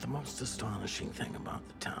most astonishing thing about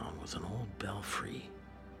the town was an old belfry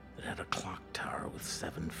that had a clock tower with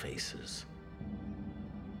 7 faces.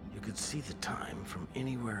 You could see the time from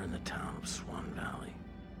anywhere in the town of Swan Valley.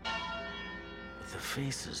 But the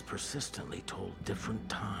faces persistently told different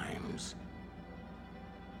times.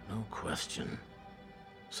 No question,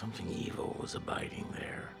 something evil was abiding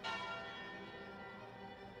there.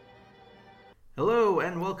 Hello,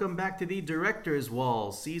 and welcome back to the Director's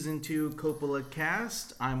Wall, Season 2 Coppola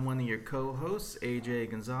cast. I'm one of your co-hosts, AJ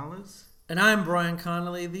Gonzalez. And I'm Brian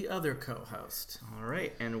Connolly, the other co-host. All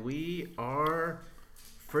right, and we are,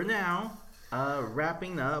 for now,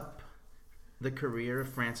 wrapping up the career of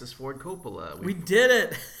Francis Ford Coppola. We did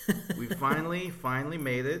it! We finally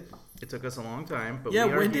made it. It took us a long time, but yeah,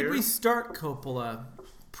 we are when here. did we start Coppola?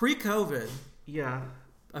 Pre-COVID. Yeah.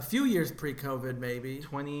 A few years pre-COVID, maybe.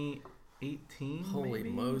 2018, Holy maybe?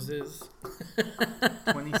 Moses.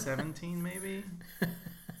 2017, maybe?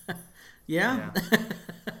 Yeah.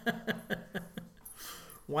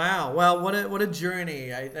 Wow. Well, what a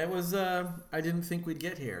journey. I didn't think we'd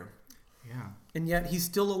get here. Yeah. And yet he's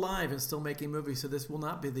still alive and still making movies, so this will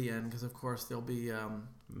not be the end, because of course there'll be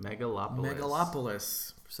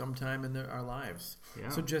Megalopolis sometime in our lives. Yeah.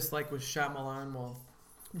 So just like with Shyamalan, we'll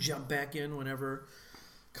jump back in whenever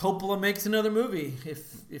Coppola makes another movie,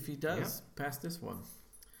 if he does, past this one.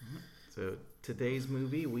 So today's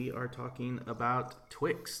movie, we are talking about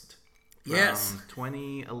Twixt from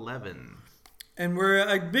 2011. And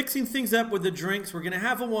we're mixing things up with the drinks. We're going to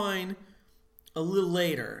have a wine a little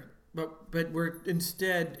later, but we're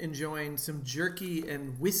instead enjoying some jerky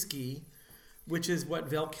and whiskey, which is what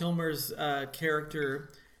Val Kilmer's character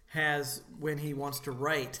has when he wants to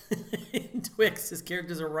write. In Twixt, his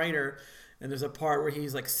character's a writer, and there's a part where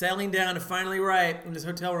he's like settling down to finally write in his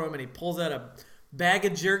hotel room, and he pulls out a bag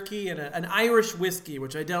of jerky and an Irish whiskey,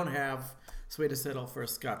 which I don't have, so we had to settle for a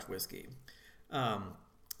Scotch whiskey.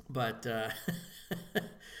 But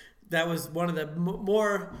that was one of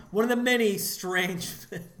the many strange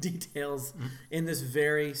details in this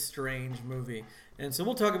very strange movie. And so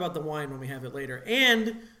we'll talk about the wine when we have it later.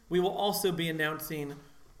 And we will also be announcing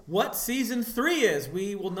what season 3 is.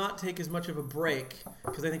 We will not take as much of a break,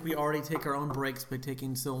 because I think we already take our own breaks by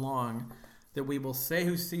taking so long, that we will say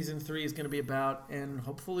who season 3 is going to be about, and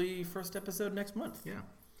hopefully first episode next month. Yeah.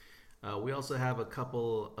 We also have a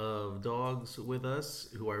couple of dogs with us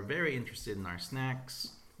who are very interested in our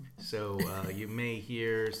snacks. So you may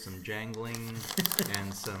hear some jangling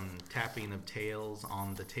and some tapping of tails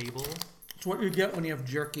on the table. It's what you get when you have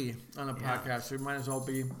jerky on a podcast. You might as well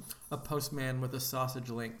be a postman with a sausage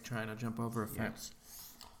link trying to jump over a fence.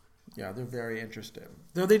 Yeah, they're very interested.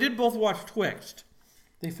 Though they did both watch Twixt.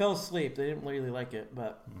 They fell asleep. They didn't really like it,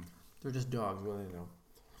 but they're just dogs. What do they know?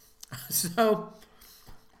 So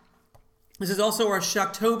this is also our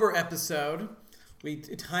Shocktober episode. We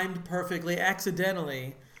timed perfectly,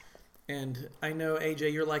 accidentally. And I know,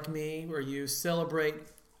 AJ, you're like me, where you celebrate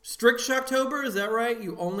strict Shocktober. Is that right?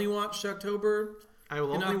 You only watch Shocktober I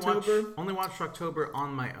will in only October? only watch Shocktober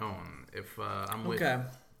on my own. If I'm with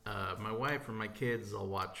my wife or my kids, I'll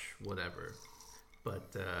watch whatever.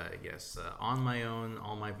 But yes, on my own,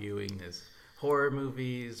 all my viewing is horror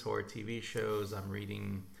movies, horror TV shows. I'm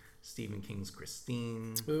reading Stephen King's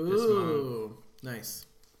Christine this month. Ooh, nice.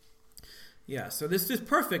 Yeah, so this is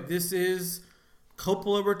perfect. This is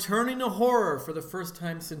Coppola returning to horror for the first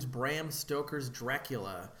time since Bram Stoker's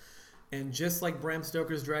Dracula. And just like Bram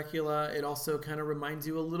Stoker's Dracula, it also kind of reminds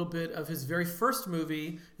you a little bit of his very first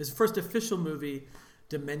movie, his first official movie,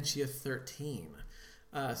 Dementia 13.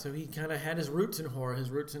 So he kind of had his roots in horror,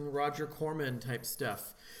 his roots in Roger Corman type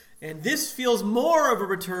stuff. And this feels more of a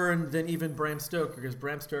return than even Bram Stoker, because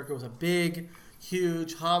Bram Stoker was a big,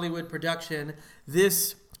 huge Hollywood production.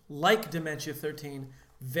 This, like Dementia 13,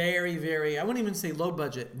 very, very, I wouldn't even say low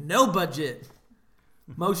budget, no budget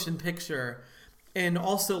motion picture. And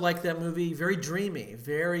also, like that movie, very dreamy,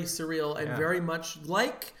 very surreal, and very much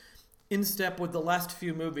like in step with the last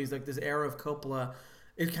few movies, like this era of Coppola.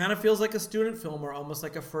 It kind of feels like a student film, or almost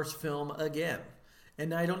like a first film again.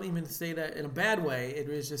 And I don't even say that in a bad way. It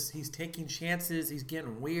is just he's taking chances. He's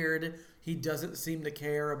getting weird. He doesn't seem to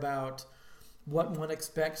care about what one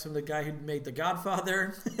expects from the guy who made The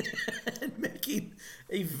Godfather. And making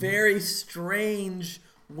a very strange,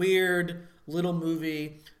 weird little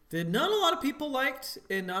movie that not a lot of people liked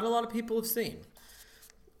and not a lot of people have seen.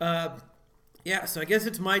 So I guess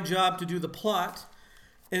it's my job to do the plot.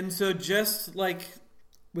 And so just like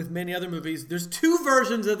with many other movies, there's 2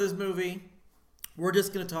 versions of this movie. We're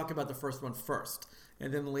just going to talk about the first one first,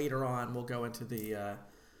 and then later on we'll go into the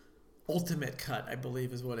ultimate cut, I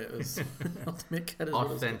believe, is what it was. Ultimate cut is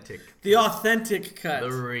authentic. The authentic cut.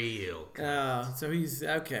 The real cut. So he's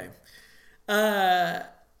okay. All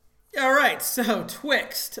right. So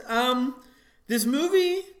Twixt. This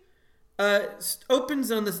movie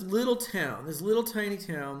opens on this little town, this little tiny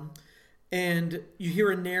town, and you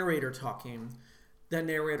hear a narrator talking. That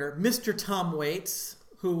narrator, Mr. Tom Waits,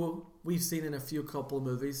 who we've seen in a couple of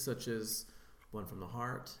movies, such as One from the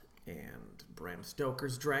Heart and Bram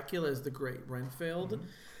Stoker's Dracula as the Great Renfield. Mm-hmm.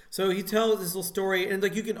 So he tells this little story, and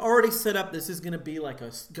like you can already set up this is going to be like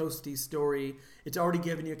a ghosty story. It's already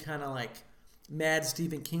giving you kind of like Mad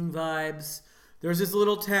Stephen King vibes. There's this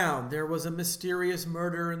little town. There was a mysterious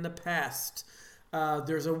murder in the past.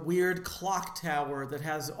 There's a weird clock tower that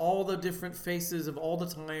has all the different faces of all the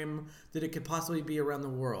time that it could possibly be around the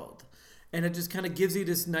world. And it just kind of gives you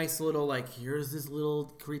this nice little, like, here's this little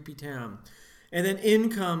creepy town. And then in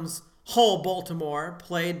comes Hull, Baltimore,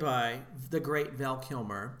 played by the great Val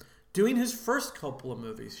Kilmer, doing his first Coppola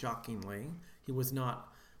movies, shockingly. He was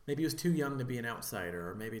not, maybe he was too young to be an outsider,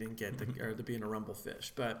 or maybe didn't get or to be in a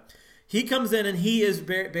Rumblefish. But he comes in and he is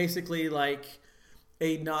basically like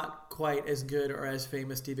a not quite as good or as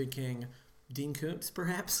famous Stephen King, Dean Koontz,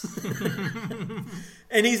 perhaps.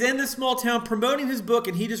 And he's in this small town promoting his book,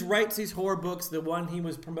 and he just writes these horror books. The one he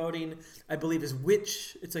was promoting, I believe, is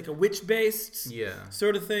Witch. It's like a witch-based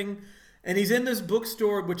sort of thing. And he's in this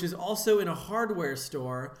bookstore, which is also in a hardware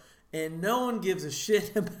store, and no one gives a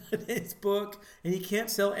shit about his book, and he can't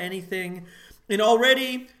sell anything. And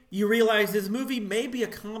already you realize this movie may be a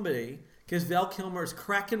comedy, because Val Kilmer is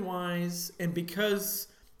cracking wise, and because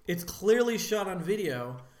it's clearly shot on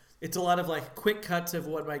video, it's a lot of like quick cuts of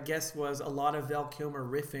what my guess was a lot of Val Kilmer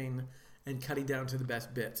riffing and cutting down to the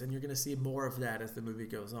best bits. And you're going to see more of that as the movie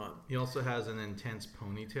goes on. He also has an intense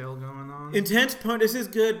ponytail going on. This is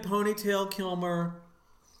good. Ponytail Kilmer.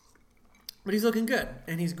 But he's looking good.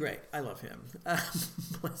 And he's great. I love him.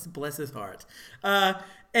 Bless his heart.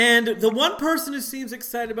 And the one person who seems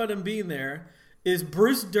excited about him being there is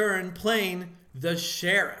Bruce Dern playing the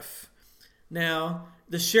sheriff. Now,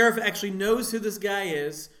 the sheriff actually knows who this guy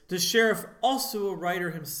is. The sheriff, also a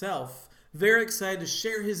writer himself, very excited to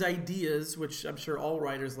share his ideas, which I'm sure all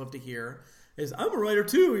writers love to hear, is I'm a writer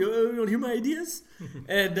too. You want to hear my ideas?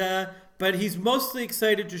 But he's mostly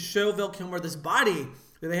excited to show Val Kilmer this body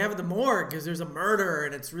that they have at the morgue because there's a murder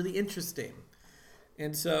and it's really interesting.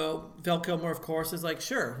 And so Val Kilmer, of course, is like,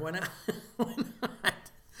 sure, why not? Why not?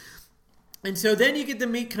 And so then you get to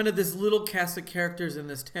meet kind of this little cast of characters in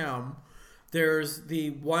this town. There's the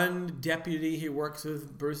one deputy who works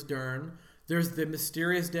with Bruce Dern. There's the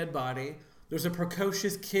mysterious dead body. There's a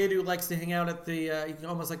precocious kid who likes to hang out at the,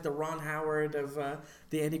 almost like the Ron Howard of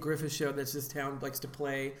the Andy Griffith Show. That's this town likes to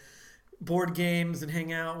play board games and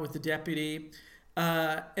hang out with the deputy.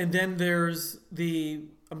 And then there's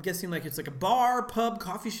I'm guessing like it's like a bar, pub,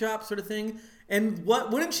 coffee shop sort of thing. And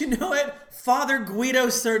wouldn't you know it? Father Guido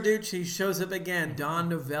Sarducci shows up again. Don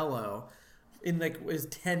Novello in like his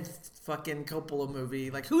 10th fucking Coppola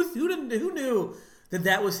movie. Like who knew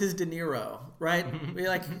that was his De Niro, right?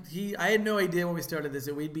 I had no idea when we started this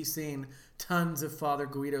that we'd be seeing tons of Father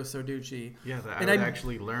Guido Sarducci. Yeah, I would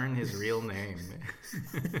actually learn his real name.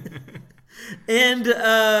 And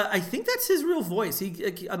I think that's his real voice.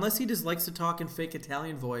 He unless he just likes to talk in fake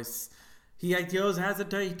Italian voice. He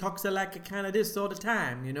talks like it kind of this all the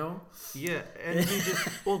time, you know? Yeah, and he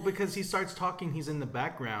just, because he starts talking, he's in the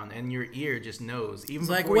background, and your ear just knows. Even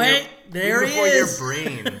it's before like, wait, there he is.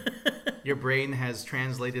 Your brain has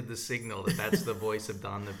translated the signal that's the voice of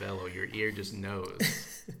Don Novello. Your ear just knows.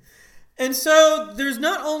 And so there's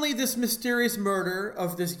not only this mysterious murder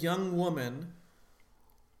of this young woman,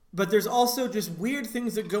 but there's also just weird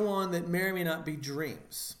things that go on that may or may not be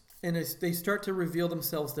dreams. And they start to reveal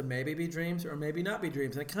themselves to maybe be dreams or maybe not be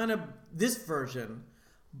dreams. And it kind of, this version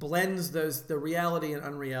blends the reality and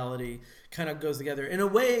unreality kind of goes together. In a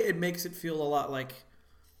way, it makes it feel a lot like,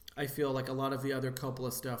 I feel like a lot of the other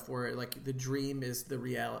Coppola stuff where like the dream is the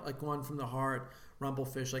reality. Like One from the Heart,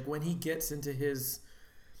 Rumblefish. Like when he gets into his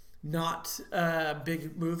not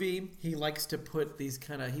big movie, he likes to put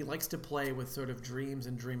he likes to play with sort of dreams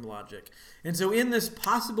and dream logic. And so in this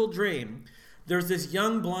possible dream, there's this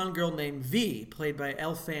young blonde girl named V, played by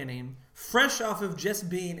Elle Fanning, fresh off of just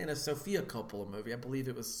being in a Sofia Coppola movie. I believe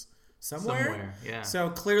it was somewhere. Yeah.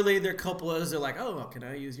 So clearly their Coppolas are like, oh, well, can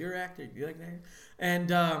I use your actor? You like that?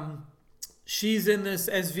 And she's in this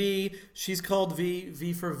as V. She's called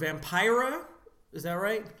V for Vampira. Is that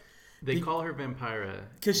right? They call her Vampira.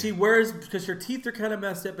 Because her teeth are kind of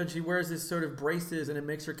messed up, and she wears this sort of braces, and it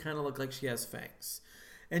makes her kind of look like she has fangs.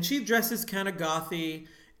 And she dresses kind of gothy.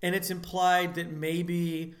 And it's implied that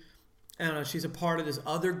maybe I don't know, she's a part of this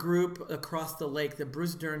other group across the lake that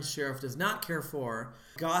Bruce Dern's sheriff does not care for.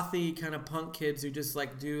 Gothy kind of punk kids who just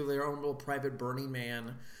like do their own little private Burning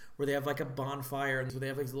Man, where they have like a bonfire and so they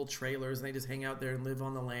have like little trailers and they just hang out there and live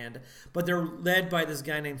on the land. But they're led by this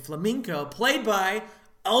guy named Flamenco, played by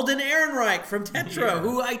Alden Ehrenreich from Tetra,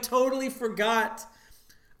 who I totally forgot.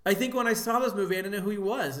 I think when I saw this movie, I didn't know who he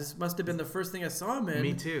was. This must have been the first thing I saw him in.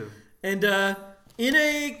 Me too. And in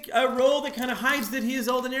a role that kind of hides that he is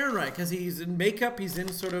Alden Ehrenreich, because he's in makeup. He's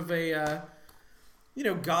in sort of a,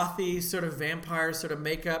 gothy sort of vampire sort of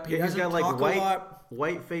makeup. He's got like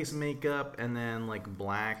white face makeup and then like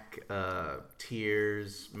black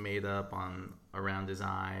tears made up around his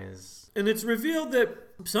eyes. And it's revealed that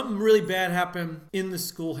something really bad happened in the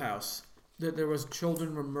schoolhouse. That there was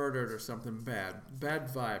children were murdered or something bad. Bad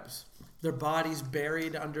vibes. Their bodies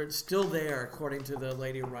buried under, still there, according to the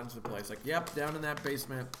lady who runs the place. Like, yep, down in that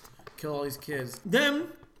basement, kill all these kids. Then,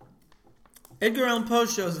 Edgar Allan Poe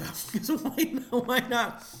shows up. Because why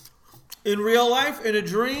not? In real life, in a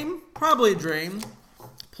dream, probably a dream,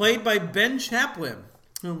 played by Ben Chaplin,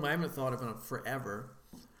 whom I haven't thought of in forever,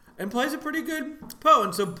 and plays a pretty good Poe.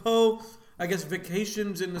 And so Poe, I guess,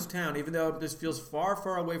 vacations in this town, even though this feels far,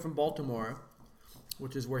 far away from Baltimore,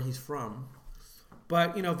 which is where he's from.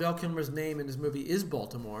 But, Val Kilmer's name in this movie is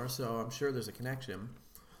Baltimore, so I'm sure there's a connection.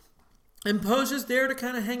 And Poe's just there to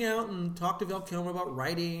kind of hang out and talk to Val Kilmer about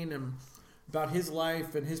writing and about his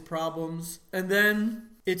life and his problems. And then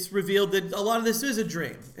it's revealed that a lot of this is a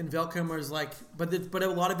dream. And Val Kilmer's like, but a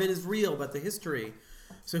lot of it is real, about the history.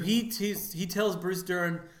 So he tells Bruce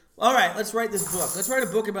Dern, all right, let's write this book. Let's write a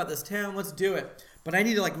book about this town. Let's do it. But I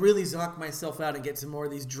need to really zock myself out and get some more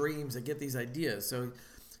of these dreams and get these ideas.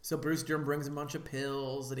 So Bruce Dern brings a bunch of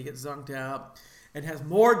pills that he gets zonked out and has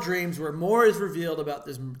more dreams where more is revealed about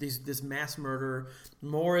this mass murder.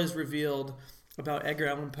 More is revealed about Edgar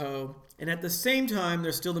Allan Poe. And at the same time,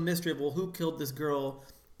 there's still the mystery of, well, who killed this girl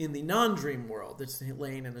in the non-dream world that's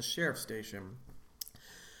laying in the sheriff's station.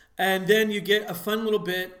 And then you get a fun little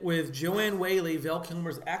bit with Joanne Whaley, Val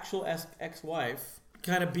Kilmer's actual ex-wife,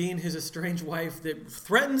 kind of being his estranged wife that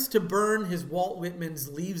threatens to burn his Walt Whitman's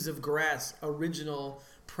Leaves of Grass original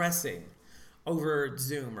pressing over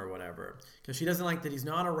Zoom or whatever, because she doesn't like that he's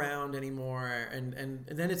not around anymore, and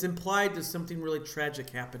then it's implied that something really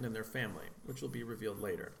tragic happened in their family, which will be revealed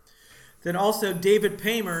later. Then also David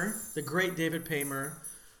Paymer, the great David Paymer,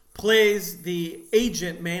 plays the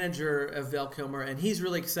agent manager of Val Kilmer, and he's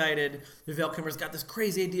really excited that Val Kilmer's got this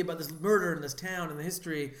crazy idea about this murder in this town and the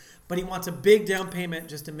history, but he wants a big down payment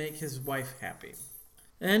just to make his wife happy.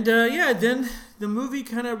 And then the movie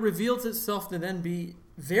kind of reveals itself to then be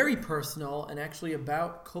very personal and actually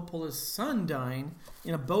about Coppola's son dying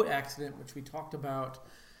in a boat accident, which we talked about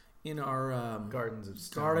in our Gardens of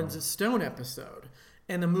Stone episode.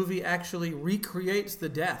 And the movie actually recreates the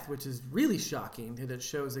death, which is really shocking, that it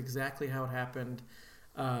shows exactly how it happened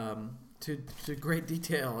to great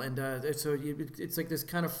detail. And so it's like this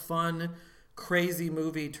kind of fun, crazy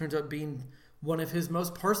movie. Turns out being one of his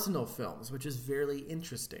most personal films, which is very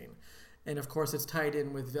interesting. And of course, it's tied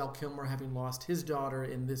in with Val Kilmer having lost his daughter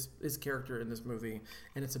in his character in this movie,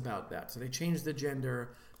 and it's about that. So they changed the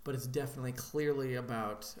gender, but it's definitely clearly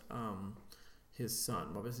about his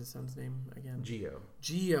son. What was his son's name again?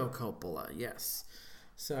 Gio Coppola, yes.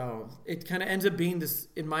 So it kind of ends up being this,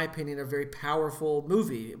 in my opinion, a very powerful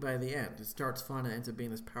movie by the end. It starts fun and ends up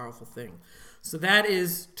being this powerful thing. So that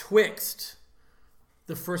is Twixt,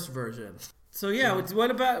 the first version. So yeah,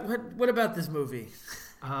 what about this movie?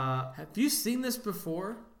 Have you seen this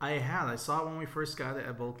before? I had. I saw it when we first got it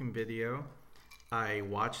at Vulcan Video. I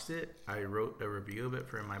watched it. I wrote a review of it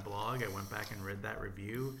for my blog. I went back and read that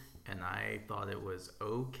review, and I thought it was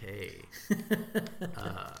okay.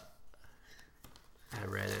 I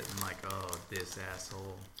read it and I'm like, oh, this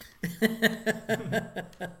asshole.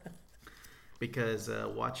 Because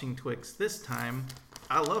watching Twixt this time,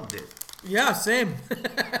 I loved it. Yeah, same.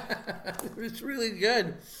 It's really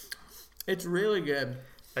good. It's really good.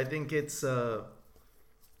 I think it's a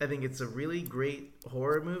really great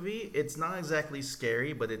horror movie. It's not exactly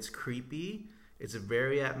scary, but it's creepy. It's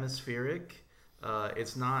very atmospheric.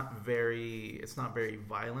 It's not very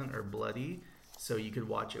violent or bloody. So you could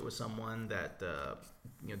watch it with someone that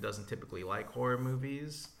doesn't typically like horror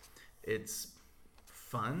movies. It's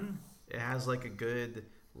fun. It has like a good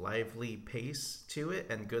lively pace to it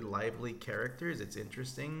and good lively characters. It's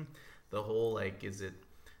interesting. The whole is it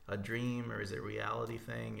a dream or is it reality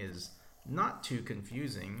thing is not too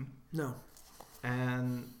confusing. No.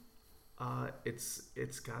 And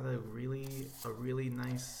it's got a really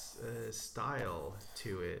nice style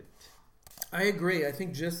to it. I agree. I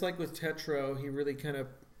think just like with Tetro, he really kind of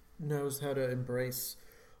knows how to embrace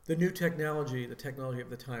the new technology, the technology of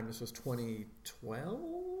the time. This was 2012?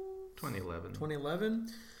 2011. 2011.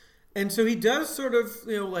 And so he does sort of,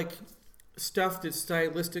 like stuff that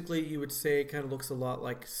stylistically you would say kind of looks a lot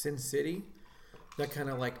like Sin City. That kind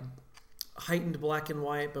of like heightened black and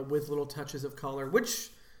white, but with little touches of color, which,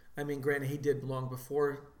 I mean, granted, he did long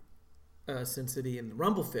before Sin City and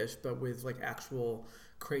Rumblefish, but with like actual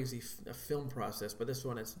crazy film process. But this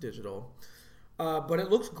one, it's digital. But it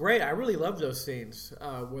looks great. I really love those scenes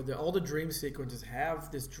where all the dream sequences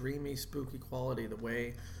have this dreamy, spooky quality. The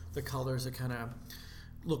way the colors are kind of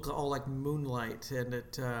look all like moonlight, and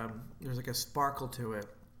there's like a sparkle to it.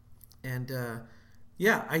 And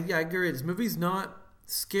I agree. This movie's not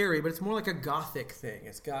scary, but it's more like a gothic thing.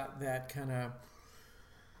 It's got that kind of,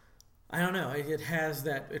 I don't know. It has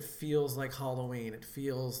that. It feels like Halloween. It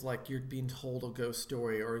feels like you're being told a ghost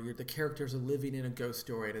story, or the characters are living in a ghost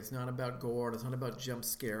story. And it's not about gore. It's not about jump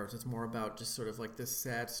scares. It's more about just sort of like this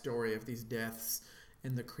sad story of these deaths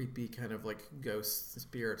and the creepy kind of like ghost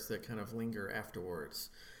spirits that kind of linger afterwards.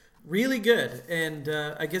 Really good, and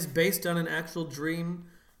I guess based on an actual dream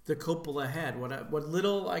the Coppola had. What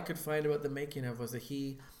little I could find about the making of was that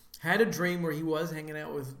he had a dream where he was hanging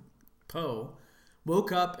out with Poe.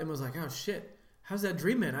 Woke up and was like, oh shit, how's that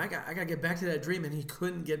dream in? I got to get back to that dream, and he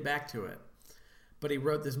couldn't get back to it. But he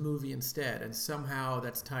wrote this movie instead, and somehow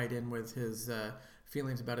that's tied in with his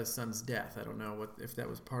feelings about his son's death. I don't know if that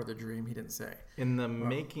was part of the dream. He didn't say. In the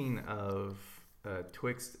making of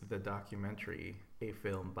Twixt, the documentary, a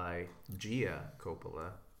film by Gia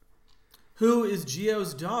Coppola. Who is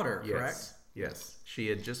Gio's daughter, correct? Yes. She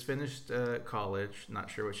had just finished college,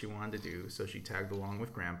 not sure what she wanted to do, so she tagged along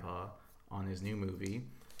with Grandpa on his new movie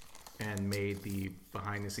and made the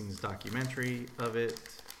behind-the-scenes documentary of it.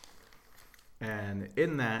 And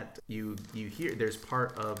in that, you hear there's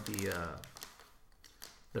part of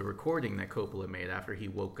the recording that Coppola made after he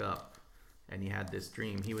woke up and he had this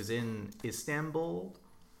dream. He was in Istanbul,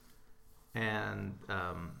 and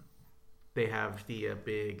they have the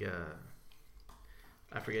big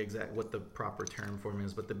I forget exactly what the proper term for him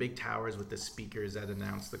is, but the big towers with the speakers that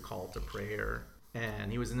announce the call to prayer.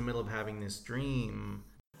 And he was in the middle of having this dream.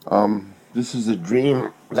 This is a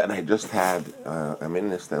dream that I just had. I'm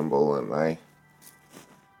in Istanbul, and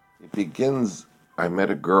it begins, I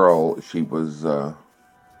met a girl. She was,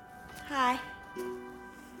 Hi.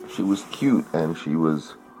 She was cute, and she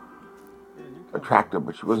was attractive,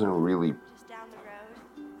 but she wasn't really, Just down the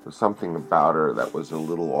road. there was something about her that was a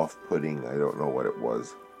little off-putting. I don't know what it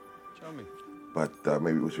was. Show me. But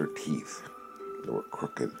maybe it was her teeth. They were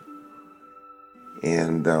crooked.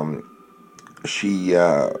 And she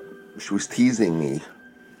was teasing me.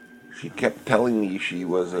 She kept telling me she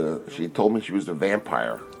told me she was a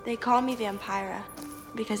vampire. They call me Vampira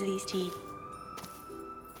because of these teeth.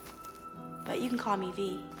 But you can call me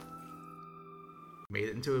V. Made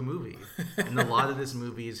it into a movie. And a lot of this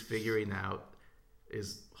movie is figuring out,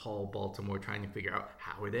 is Hall Baltimore trying to figure out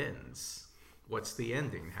how it ends. What's the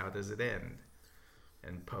ending? How does it end?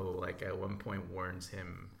 And Poe, like, at one point warns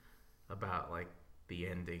him about, like, the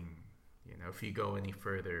ending. You know, if you go any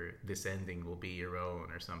further, this ending will be your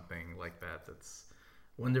own, or something like that. That's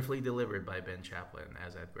wonderfully delivered by Ben Chaplin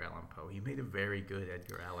as Edgar Allan Poe. He made a very good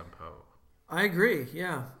Edgar Allan Poe. I agree,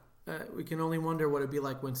 yeah. We can only wonder what it'd be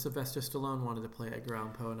like when Sylvester Stallone wanted to play Edgar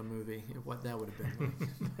Allan Poe in a movie, what that would have been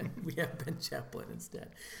like. We have Ben Chaplin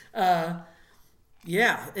instead.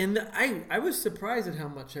 Yeah, and I was surprised at how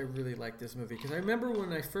much I really liked this movie, because I remember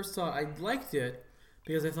when I first saw it, I liked it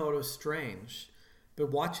because I thought it was strange.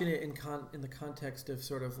 But watching it in the context of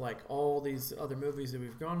sort of like all these other movies that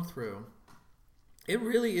we've gone through, it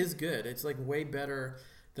really is good. It's like way better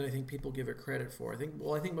than I think people give it credit for. I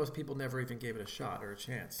think most people never even gave it a shot or a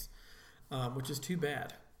chance, which is too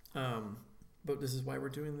bad. But this is why we're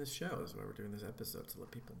doing this show. This is why we're doing this episode, to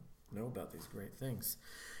let people know about these great things.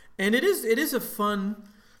 And it is a fun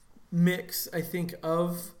mix, I think,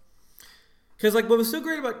 of... Because like what was so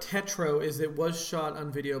great about Tetro is it was shot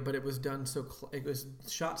on video, but it was done it was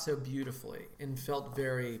shot so beautifully and felt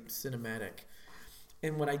very cinematic.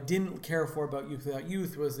 And what I didn't care for about Youth Without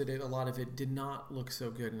Youth was that a lot of it did not look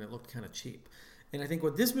so good, and it looked kind of cheap. And I think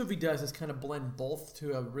what this movie does is kind of blend both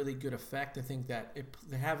to a really good effect. I think that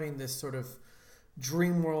having this sort of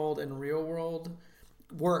dream world and real world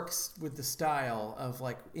works with the style of,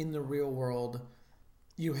 like, in the real world,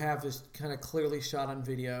 you have this kind of clearly shot on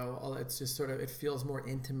video. It's just sort of, it feels more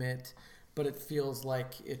intimate, but it feels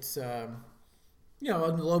like it's, a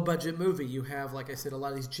low budget movie. You have, like I said, a lot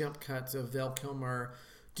of these jump cuts of Val Kilmer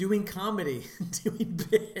doing comedy, doing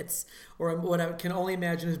bits, or what I can only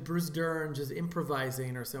imagine is Bruce Dern just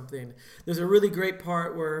improvising or something. There's a really great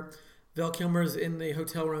part where Val Kilmer's in the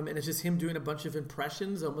hotel room and it's just him doing a bunch of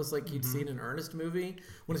impressions, almost like you'd see in an Ernest movie,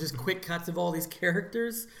 when it's just quick cuts of all these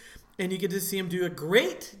characters. And you get to see him do a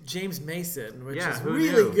great James Mason, which is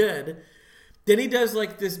really good. Then he does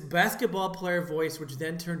like this basketball player voice, which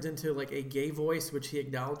then turns into like a gay voice, which he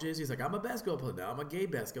acknowledges. He's like, I'm a basketball player. No, I'm a gay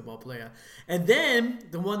basketball player. And then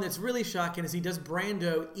the one that's really shocking is he does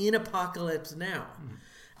Brando in Apocalypse Now.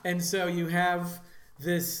 And so you have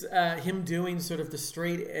this, him doing sort of the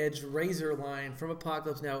straight edge razor line from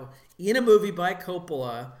Apocalypse Now in a movie by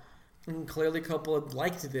Coppola. And clearly Coppola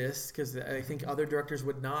liked this because I think other directors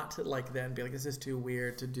would not like that and be like, this is too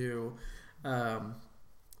weird to do.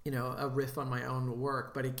 A riff on my own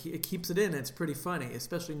work, but it keeps it in. It's pretty funny,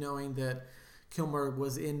 especially knowing that Kilmer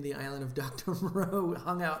was in the island of Dr. Moreau,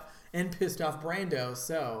 hung out and pissed off Brando,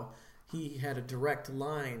 so he had a direct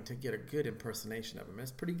line to get a good impersonation of him.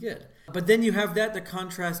 It's pretty good. But then you have the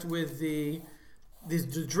contrast with the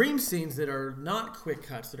dream scenes that are not quick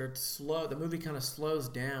cuts, that are slow. The movie kind of slows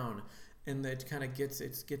down. And it kind of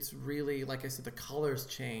gets really, like I said, the colors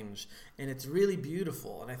change, and it's really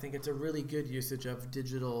beautiful. And I think it's a really good usage of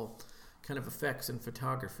digital kind of effects and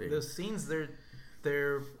photography. The scenes,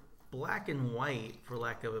 they're black and white, for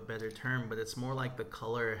lack of a better term, but it's more like the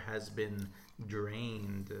color has been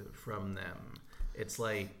drained from them. It's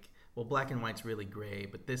like, well, black and white's really gray,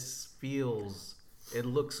 but it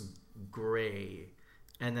looks gray.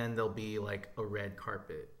 And then there'll be like a red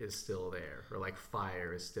carpet is still there, or like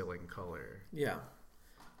fire is still in color. Yeah.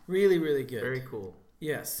 Really, really good. Very cool.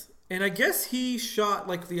 Yes. And I guess he shot,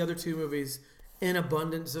 like the other two movies, an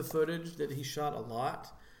abundance of footage, that he shot a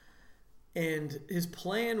lot. And his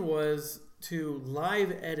plan was to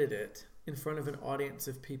live edit it in front of an audience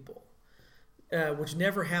of people, which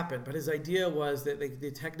never happened. But his idea was that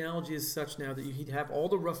the technology is such now that he'd have all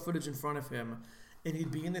the rough footage in front of him, and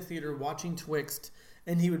he'd be in the theater watching Twixt,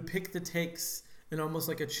 and he would pick the takes and almost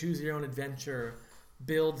like a choose-your-own-adventure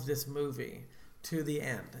build this movie to the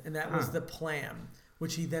end. And that was the plan,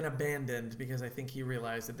 which he then abandoned because I think he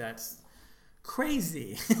realized that that's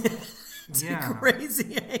crazy. It's a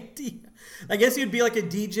crazy idea. I guess he'd be like a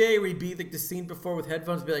DJ where he'd be like the scene before with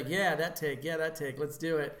headphones, be like, yeah, that take, let's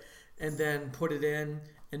do it. And then put it in,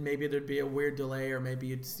 and maybe there'd be a weird delay, or maybe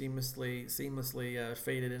you'd seamlessly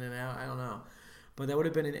fade it in and out. I don't know. But that would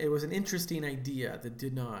have been it was an interesting idea that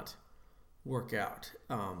did not work out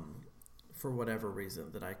for whatever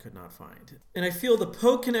reason that I could not find. And I feel the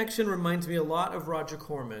Poe connection reminds me a lot of Roger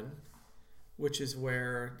Corman, which is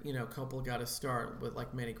where, Coppola got to start with,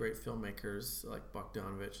 like many great filmmakers like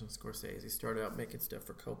Bogdanovich and Scorsese. He started out making stuff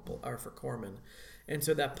for Corman. And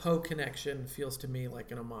so that Poe connection feels to me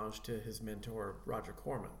like an homage to his mentor, Roger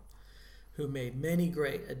Corman, who made many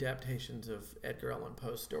great adaptations of Edgar Allan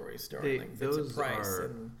Poe stories starring Vincent Price.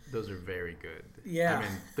 Those are very good. Yeah. I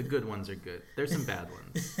mean, the good ones are good. There's some bad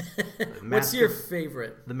ones. What's your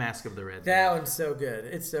favorite? The Mask of the Red That Man. one's so good.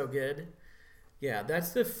 It's so good. Yeah,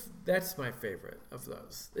 that's my favorite of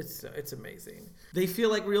those. It's amazing. They feel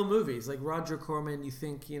like real movies. Like Roger Corman, you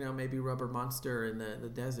think, maybe Rubber Monster in the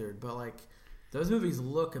desert, but like those movies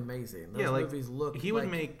look amazing. Those movies look he would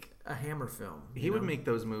make a Hammer film. He would make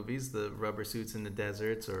those movies, the rubber suits in the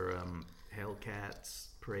deserts, or Hellcats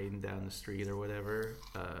parading down the street or whatever,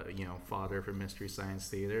 fodder for Mystery Science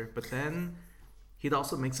Theater. But then he'd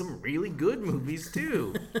also make some really good movies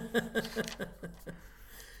too.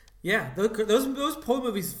 Yeah, those Poe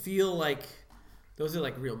movies feel like those are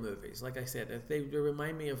like real movies. Like I said, they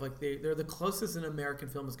remind me of like they're the closest an American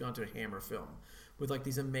film has gone to a Hammer film, with like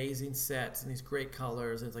these amazing sets and these great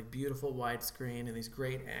colors, and it's like beautiful widescreen and these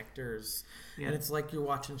great actors, and it's like you're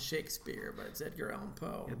watching Shakespeare, but it's Edgar Allan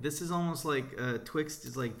Poe. Yeah, this is almost like Twixt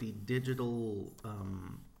is like the digital.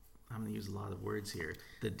 I'm going to use a lot of words here.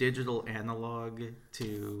 The digital analog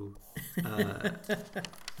to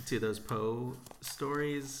those Poe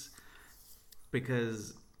stories,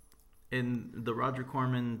 because in the Roger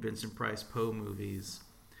Corman, Vincent Price Poe movies,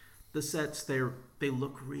 the sets they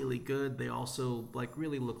look really good. They also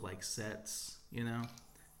really look like sets,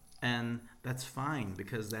 and that's fine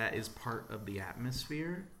because that is part of the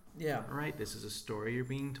atmosphere. Yeah. Right. This is a story you're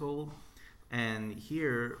being told, and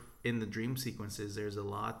here in the dream sequences, there's a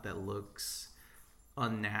lot that looks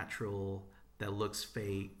unnatural, that looks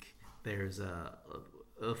fake. There's a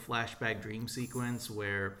flashback dream sequence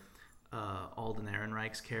where Alden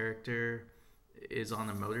Ehrenreich's character is on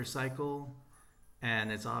a motorcycle,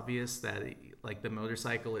 and it's obvious that the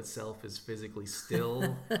motorcycle itself is physically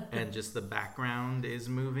still and just the background is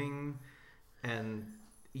moving, and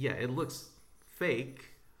it looks fake,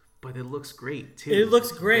 But it looks great too. It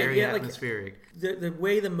looks great. Very yeah, atmospheric. Like the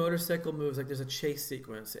way the motorcycle moves, like there's a chase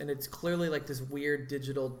sequence, and it's clearly like this weird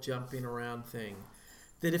digital jumping around thing.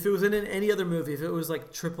 That if it was in any other movie, if it was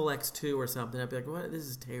like XXX2 or something, I'd be like, "What? This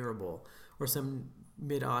is terrible." Or some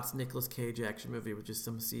mid-aughts Nicolas Cage action movie with just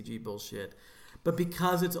some CG bullshit. But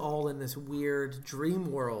because it's all in this weird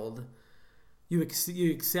dream world, you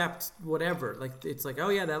accept whatever. Like it's like, oh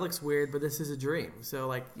yeah, that looks weird, but this is a dream. So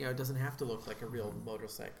like, you know, it doesn't have to look like a real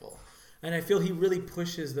motorcycle. And I feel he really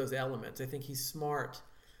pushes those elements. I think he's smart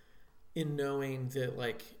in knowing that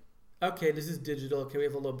like, okay, this is digital. Okay, we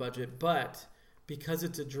have a low budget, but because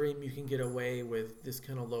it's a dream, you can get away with this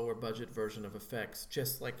kind of lower budget version of effects,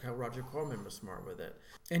 just like how Roger Corman was smart with it.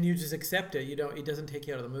 And you just accept it. It doesn't take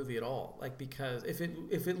you out of the movie at all. Like, because if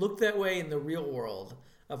it looked that way in the real world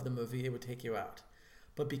of the movie, it would take you out.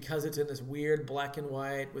 But because it's in this weird black and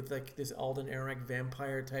white with like this Alden Ehrenreich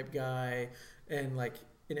vampire type guy, and like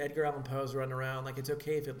in Edgar Allan Poe's running around, like it's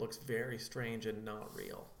okay if it looks very strange and not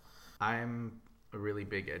real. I'm a really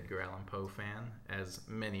big Edgar Allan Poe fan, as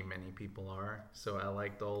many people are. So I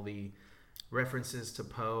liked all the references to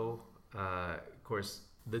Poe. Of course,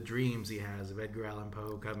 the dreams he has of Edgar Allan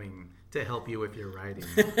Poe coming to help you with your writing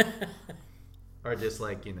are just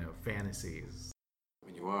like, you know, fantasies. I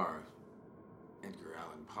mean, you are Edgar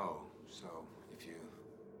Allan Poe, so if you...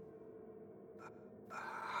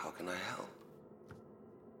 How can I help?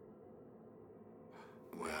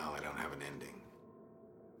 Well, I don't have an ending.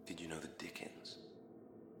 Did you know that Dickens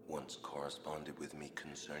once corresponded with me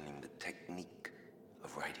concerning the technique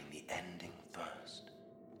of writing the ending first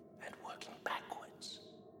and working backwards?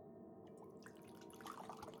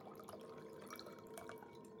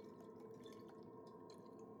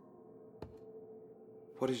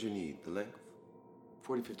 What is your need? The length?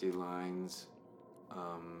 40, 50 lines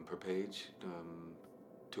per page,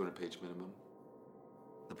 200 page minimum.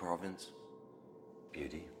 The province?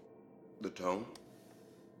 Beauty? The tone?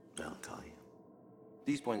 I'll tell you.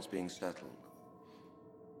 These points being settled,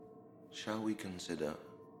 shall we consider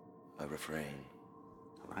a refrain?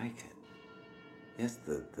 I like it. Yes,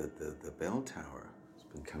 the bell tower has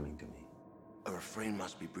been coming to me. A refrain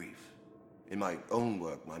must be brief. In my own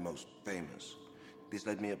work, my most famous, this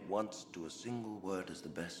led me at once to a single word as the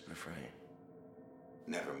best refrain.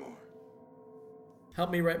 Nevermore.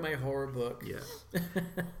 Help me write my horror book.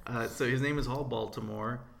 Yeah. So his name is Hall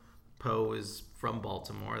Baltimore. Poe is from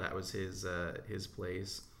Baltimore. That was his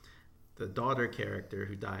place. The daughter character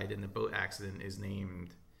who died in the boat accident is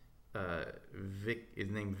named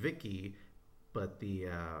Vicky, but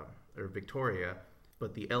or Victoria.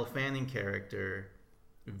 But the Elle Fanning character,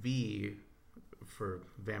 V for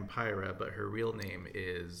Vampira, but her real name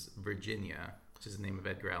is Virginia, which is the name of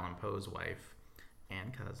Edgar Allan Poe's wife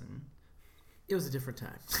and cousin. It was a different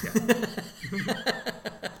time. Yeah.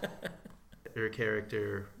 Her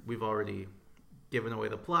character, we've already given away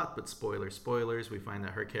the plot, but spoilers, we find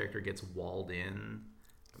that her character gets walled in.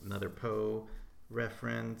 Another Poe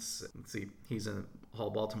reference. Let's see, Hall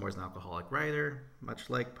Baltimore's an alcoholic writer, much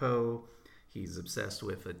like Poe. He's obsessed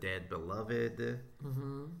with a dead beloved.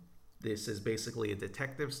 Mm-hmm. This is basically a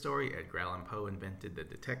detective story. Edgar Allan Poe invented the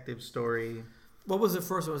detective story. What was the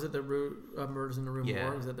first one? Was it the Murders in the Rue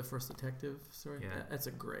Morgue? Was that the first detective story? Yeah. That's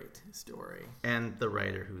a great story. And the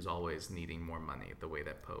writer who's always needing more money, the way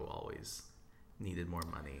that Poe always needed more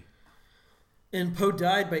money. And Poe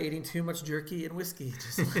died by eating too much jerky and whiskey.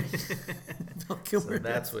 Just like Val Kilmer. So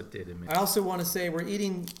that's what did him in. I also want to say we're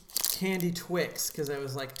eating candy Twix because I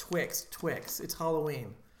was like, Twix. It's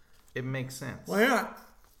Halloween. It makes sense. Why not?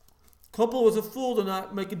 Coppola was a fool to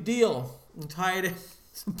not make a deal and tie it in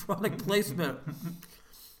some product placement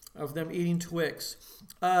of them eating Twix.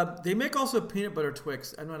 They make also peanut butter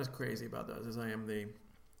Twix. I'm not as crazy about those as I am the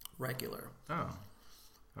regular. Oh, okay.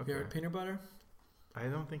 Have you ever had peanut butter? I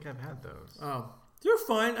don't think I've had those. Oh, they're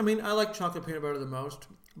fine. I mean, I like chocolate peanut butter the most,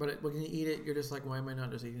 but when you eat it, you're just like, why am I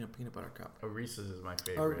not just eating a peanut butter cup? Oh, Reese's is my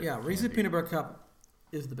favorite. Yeah, Reese's peanut butter cup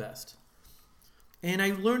is the best. And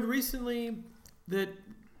I learned recently that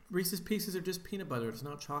Reese's Pieces are just peanut butter. It's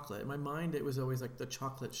not chocolate. In my mind, it was always like the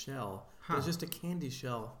chocolate shell. Huh. It's just a candy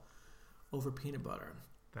shell over peanut butter.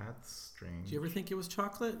 That's strange. Do you ever think it was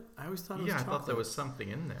chocolate? I always thought it was chocolate. Yeah, I thought there was something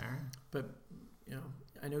in there. But, you know,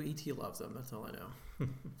 I know E.T. loves them. That's all I know.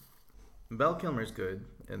 Val Kilmer's good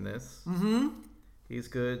in this. Mm-hmm. He's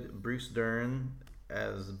good. Bruce Dern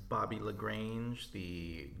as Bobby LaGrange,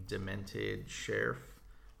 the demented sheriff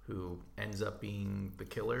who ends up being the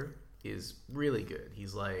killer, is really good.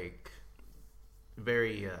 He's like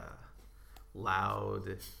very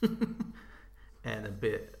loud and a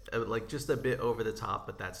bit like just a bit over the top,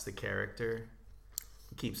 but that's the character.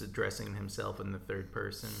 keeps addressing himself in the third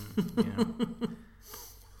person. You know?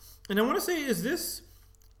 And I want to say, is this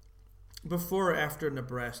before or after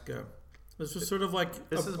Nebraska? This was sort of like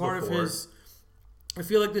a part of his... I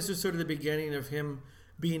feel like this was sort of the beginning of him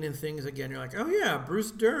being in things again. You're like, oh yeah,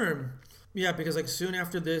 Bruce Dern. Yeah, because like soon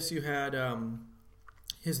after this, you had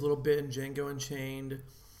his little bit in Django Unchained,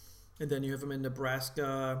 and then you have him in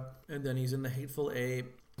Nebraska, and then he's in The Hateful Eight,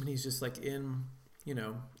 and he's just like in, you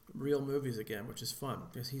know, real movies again, which is fun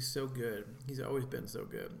because he's so good. He's always been so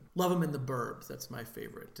good. Love him in The Burbs. That's my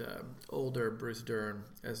favorite. Older Bruce Dern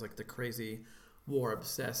as like the crazy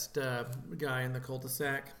war-obsessed guy in the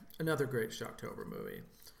cul-de-sac. Another great Shocktober movie.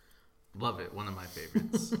 Love it. One of my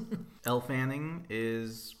favorites. Elle Fanning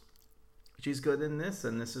she's good in this,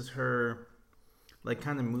 and this is her like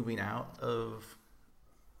kind of moving out of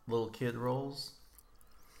little kid roles.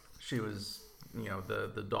 She was, you know,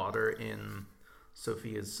 the daughter in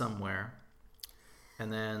Sophia's Somewhere.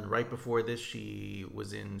 And then right before this, she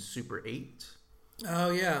was in Super 8.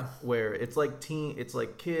 Oh yeah. Where it's like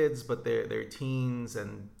kids, but they're teens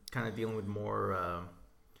and kind of dealing with more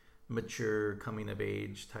mature coming of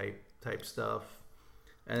age type stuff.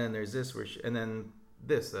 And then there's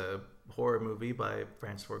this a horror movie by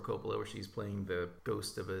Francis Ford Coppola where she's playing the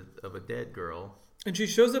ghost of a dead girl. And she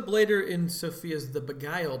shows up later in Sophia's The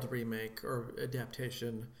Beguiled remake or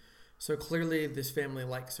adaptation. So clearly this family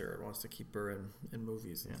likes her and wants to keep her in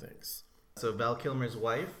movies and things. So Val Kilmer's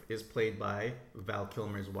wife is played by Val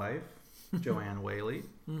Kilmer's wife, Joanne Whaley.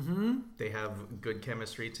 Mm-hmm. They have good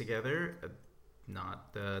chemistry together.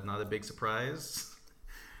 Not a big surprise.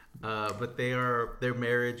 But their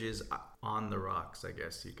marriage is on the rocks, I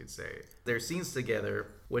guess you could say. Their scenes together,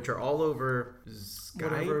 which are all over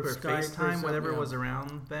Skype or FaceTime, whatever was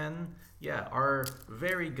around then, are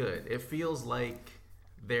very good. It feels like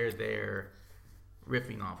they're there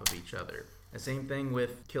riffing off of each other. The same thing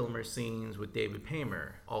with Kilmer scenes with David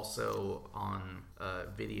Paymer, also on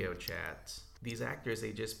video chat. These actors,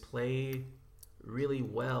 they just play really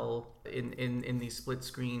well in these split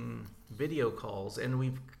screen video calls, and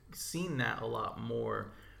we've seen that a lot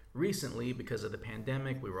more recently because of the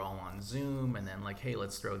pandemic. We were all on Zoom, and then like, hey,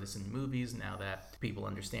 let's throw this in movies now that people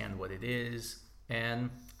understand what it is. And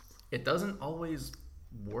it doesn't always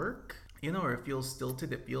work, you know, or it feels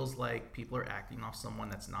stilted. It feels like people are acting off someone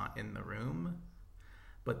that's not in the room.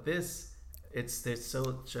 But there's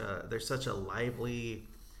such a lively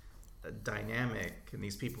dynamic, and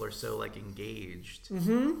these people are so like engaged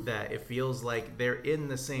that it feels like they're in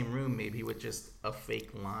the same room, maybe with just a fake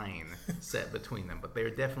line set between them, but they're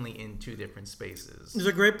definitely in two different spaces. There's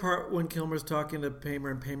a great part when Kilmer's talking to Paymer,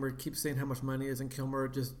 and Paymer keeps saying how much money is, and Kilmer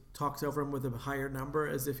just talks over him with a higher number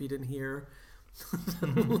as if he didn't hear. The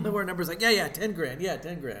lower number's like, yeah, 10 grand, yeah,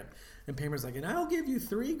 10 grand. And Paymer's like, and I'll give you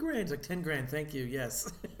 3 grand. It's like 10 grand, thank you,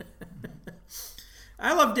 yes.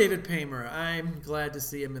 I love David Paymer. I'm glad to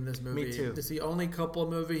see him in this movie. Me too. It's the only Coppola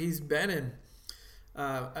movie he's been in.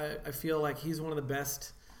 I feel like he's one of the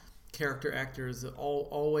best character actors,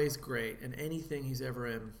 always great in anything he's ever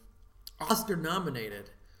in. Oscar-nominated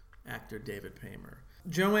actor David Paymer.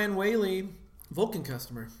 Joanne Whaley, Vulcan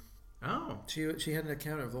customer. Oh. She had an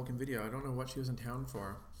account at Vulcan Video. I don't know what she was in town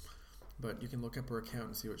for, but you can look up her account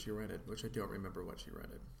and see what she rented, which I don't remember what she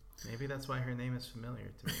rented. Maybe that's why her name is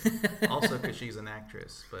familiar to me. Also because she's an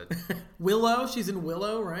actress. But Willow, she's in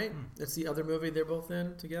Willow, right? That's the other movie they're both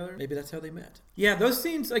in together. Maybe that's how they met. Yeah, those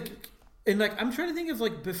scenes, like, and like I'm trying to think of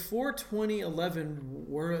like before 2011,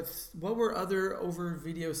 what were other over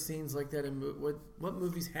video scenes like that? And what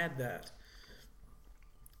movies had that?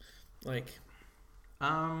 Like,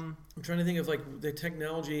 I'm trying to think of like the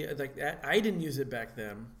technology like that. I didn't use it back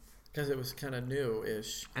then. Because it was kind of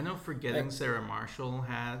new-ish. I know Forgetting Sarah Marshall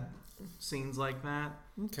had scenes like that.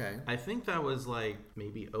 Okay. I think that was like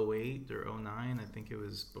maybe 08 or 09. I think it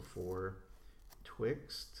was before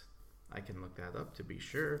Twixt. I can look that up to be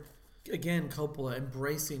sure. Again, Coppola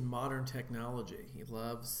embracing modern technology. He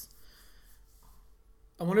loves...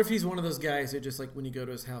 I wonder if he's one of those guys who just like when you go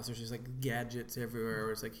to his house, there's just like gadgets everywhere.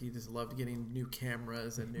 Where it's like he just loved getting new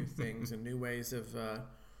cameras and new things and new ways of...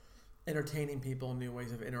 entertaining people, new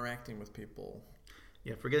ways of interacting with people.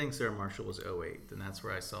 Yeah, Forgetting Sarah Marshall was 08, and that's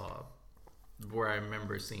where I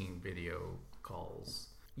remember seeing video calls.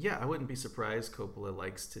 Yeah, I wouldn't be surprised Coppola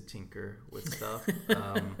likes to tinker with stuff.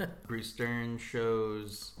 Bruce Dern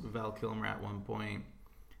shows Val Kilmer at one point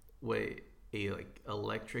a like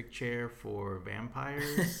electric chair for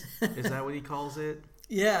vampires. Is that what he calls it?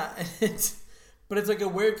 Yeah, but it's like a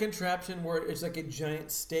weird contraption where it's like a giant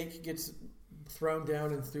stake gets thrown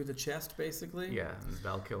down and through the chest, basically. Yeah, and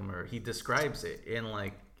Val Kilmer, he describes it in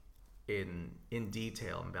like in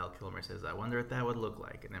detail, and Val Kilmer says, "I wonder what that would look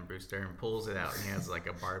like." And then Bruce Dern pulls it out, and he has like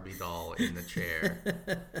a Barbie doll in the chair,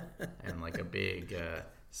 and like a big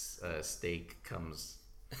steak comes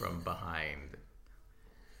from behind.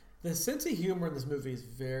 The sense of humor in this movie is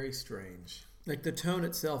very strange. Like the tone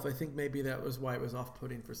itself, I think maybe that was why it was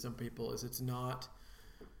off-putting for some people. Is it's not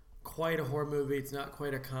quite a horror movie. It's not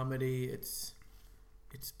quite a comedy. It's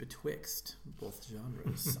betwixt both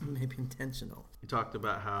genres. Maybe intentional. You talked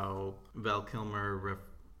about how Val Kilmer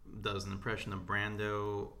does an impression of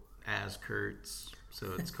Brando as Kurtz,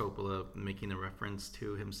 so it's Coppola making a reference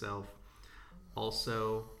to himself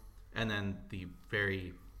also, and then the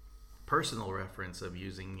very personal reference of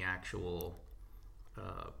using the actual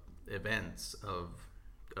events of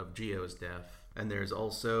Gio's death. And there's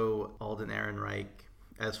also Alden Ehrenreich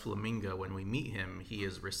as Flamingo. When we meet him, he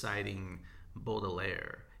is reciting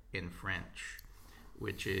Baudelaire in French,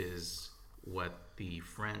 which is what the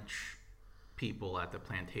French people at the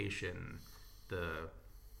plantation, the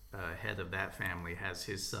head of that family, has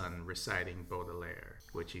his son reciting Baudelaire,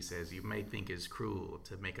 which he says, "You may think is cruel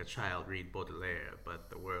to make a child read Baudelaire, but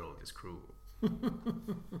the world is cruel."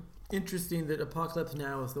 Interesting that Apocalypse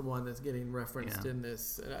Now is the one that's getting referenced in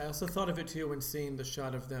this. And I also thought of it too when seeing the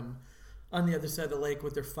shot of them on the other side of the lake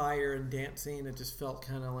with their fire and dancing. It just felt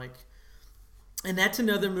kind of like... And that's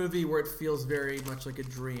another movie where it feels very much like a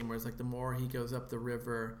dream, where it's like the more he goes up the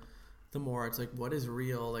river, the more it's like, what is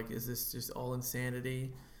real? Like, is this just all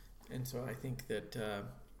insanity? And so I think that,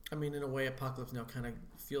 in a way, Apocalypse Now kind of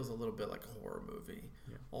feels a little bit like a horror movie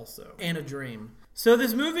also. And a dream. So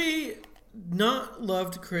this movie, not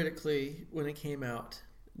loved critically when it came out.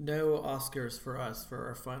 No Oscars for us for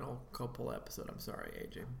our final Coppola episode. I'm sorry,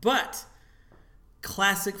 AJ. But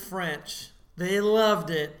classic French. They loved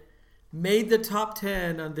it. Made the top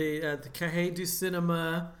 10 on the Cahiers du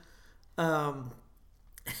Cinema on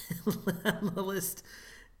the list.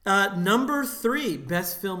 Number 3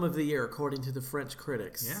 best film of the year according to the French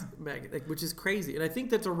critics. Which is crazy. And I think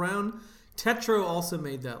that's around... Tetro also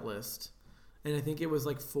made that list. And I think it was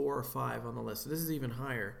like 4 or 5 on the list. So this is even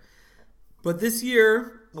higher. But this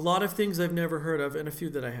year, a lot of things I've never heard of and a few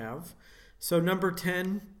that I have. So number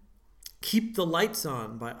 10, Keep the Lights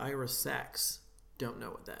On by Ira Sachs. Don't know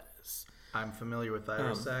what that is. I'm familiar with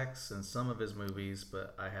Ira Sachs and some of his movies,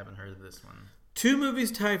 but I haven't heard of this one. 2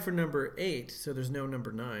 movies tied for number 8, so there's no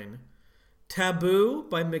number 9. Taboo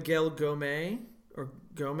by Miguel Gomez,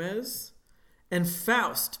 and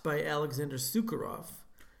Faust by Alexander Sukharov.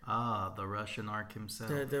 Ah, the Russian art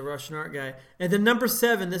himself. The Russian art guy. And then number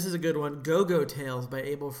 7, this is a good one, Go-Go Tales by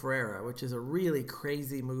Abel Ferrara, which is a really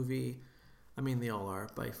crazy movie. I mean, they all are,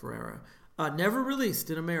 by Ferrara. Never released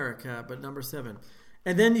in America, but number 7.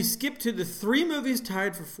 And then you skip to the 3 movies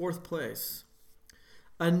tied for 4th place.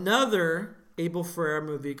 Another Abel Ferrara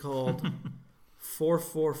movie called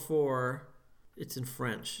 444. It's in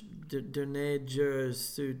French. Dernier jour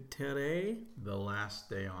sur Terre. The Last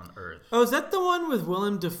Day on Earth. Oh, is that the one with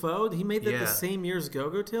Willem Dafoe? He made that the same year as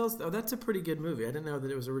Go-Go Tales? Oh, that's a pretty good movie. I didn't know that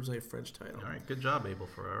it was originally a French title. All right, good job, Abel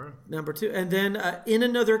Ferrara. Number 2. And then In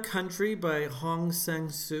Another Country by Hong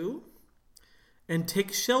Sang-soo. And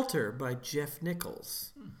Take Shelter by Jeff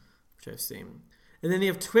Nichols, which I've seen. And then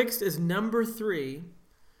you have Twixt as number 3.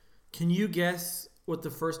 Can you guess what the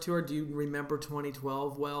first 2 are? Do you remember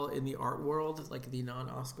 2012 well in the art world, like the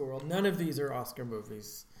non-Oscar world? None of these are Oscar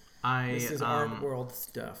movies. This is art world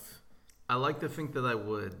stuff. I like to think that I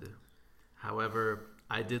would. However,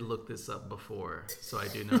 I did look this up before, so I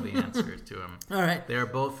do know the answer to them. All right. They are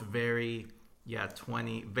both very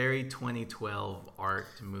 2012 art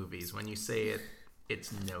movies. When you say it,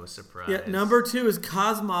 it's no surprise. Yeah, number 2 is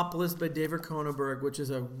Cosmopolis by David Cronenberg, which is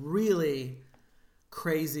a really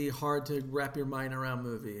crazy, hard to wrap your mind around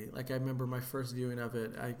movie. Like, I remember my first viewing of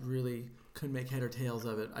it, I really couldn't make head or tails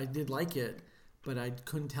of it. I did like it, but I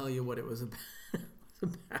couldn't tell you what it was about.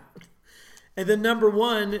 And then number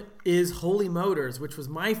 1 is Holy Motors, which was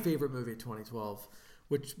my favorite movie of 2012,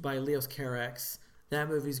 which by Leos Carax. That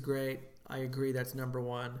movie's great. I agree, that's number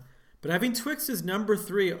 1. But having Twixt as number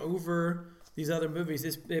 3 over these other movies,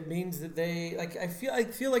 it means that they I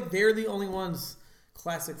feel like they're the only ones,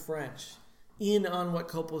 classic French, in on what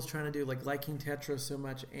Coppola's trying to do, like liking Tetro so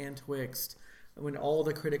much and Twixt. When all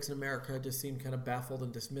the critics in America just seemed kind of baffled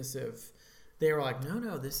and dismissive, they were like,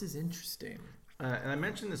 no, this is interesting. And I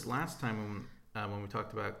mentioned this last time when we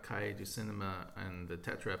talked about Cahiers du Cinema and the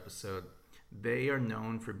Tetro episode. They are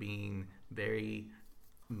known for being very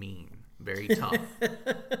mean, very tough.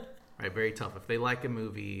 Right, very tough. If they like a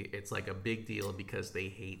movie, it's like a big deal because they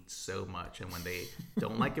hate so much. And when they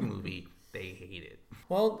don't like a movie, they hate it.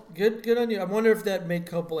 Well, good on you. I wonder if that made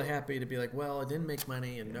Coppola happy to be like, well, it didn't make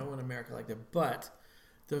money and no one in America liked it, but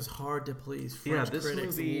those hard to please French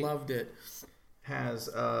critics loved it. Has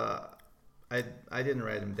I didn't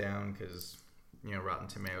write them down because Rotten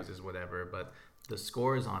Tomatoes is whatever, but the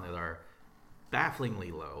scores on it are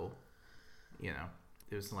bafflingly low.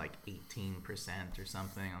 It was like 18% or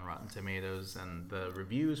something on Rotten Tomatoes, and the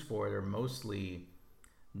reviews for it are mostly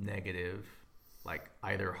negative, like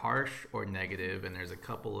either harsh or negative, and there's a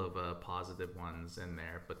couple of positive ones in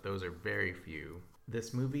there, but those are very few.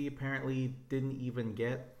 This movie apparently didn't even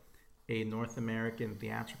get a North American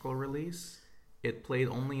theatrical release. It played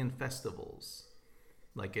only in festivals.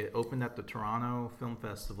 Like, it opened at the Toronto Film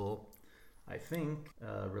Festival, I think,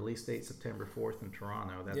 release date September 4th in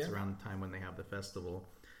Toronto. That's around the time when they have the festival.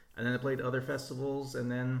 And then it played other festivals,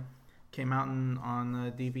 and then came out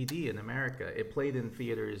on DVD in America. It played in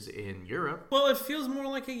theaters in Europe. Well, it feels more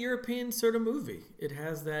like a European sort of movie. It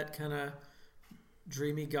has that kind of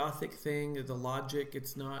dreamy gothic thing, the logic.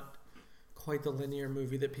 It's not quite the linear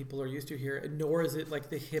movie that people are used to here, nor is it like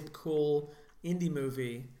the hip, cool indie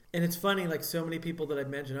movie. And it's funny, like, so many people that I've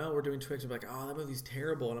mentioned, we're doing Twix, are like, that movie's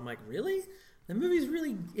terrible. And I'm like, really? That movie's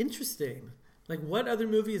really interesting. Like, what other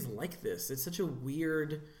movie is like this? It's such a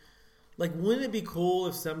weird... Like, wouldn't it be cool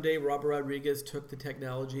if someday Robert Rodriguez took the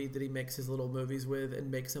technology that he makes his little movies with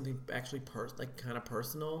and make something actually kind of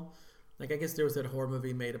personal? Like, I guess there was that horror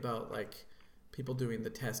movie made about, like, people doing the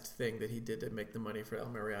test thing that he did to make the money for El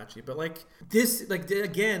Mariachi. But, like, this, like,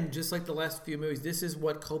 again, just like the last few movies, this is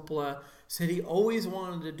what Coppola said he always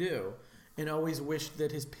wanted to do and always wished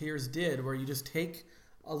that his peers did, where you just take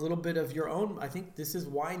a little bit of your own, I think this is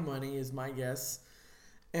wine money, is my guess,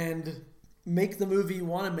 and make the movie you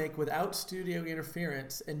want to make without studio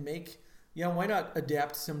interference, and make, why not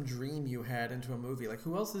adapt some dream you had into a movie? Like,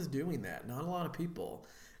 who else is doing that? Not a lot of people.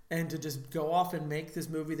 And to just go off and make this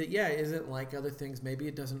movie that, isn't like other things. Maybe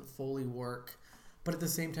it doesn't fully work, but at the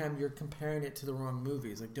same time, you're comparing it to the wrong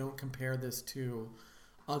movies. Like, don't compare this to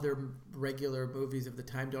other regular movies of the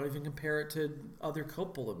time. Don't even compare it to other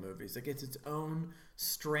Coppola movies. Like, it's its own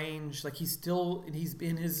strange, like, he's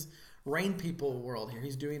in his Rain People world here.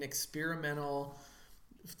 He's doing experimental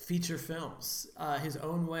feature films his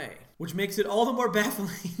own way, which makes it all the more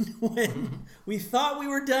baffling when we thought we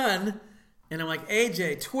were done. And I'm like,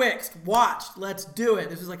 AJ, Twixt, watch, let's do it.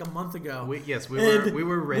 This was like a month ago. We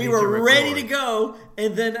were ready to go.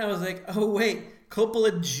 And then I was like, oh, wait,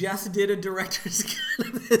 Coppola just did a director's cut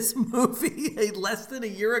of this movie less than a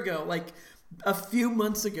year ago, like a few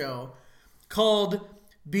months ago, called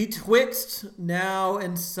Betwixt Now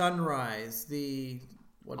and Sunrise. The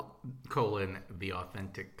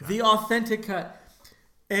authentic cut. The authentic cut.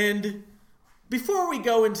 And before we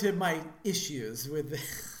go into my issues with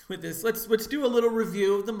this, let's do a little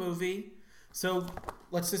review of the movie. So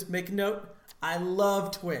let's just make a note. I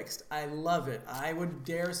love Twixt. I love it. I would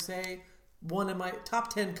dare say one of my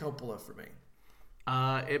top 10 Coppola for me.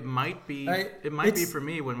 It might be. It might be for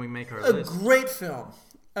me when we make our list. A great film.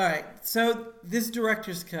 All right. So this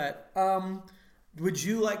director's cut. Would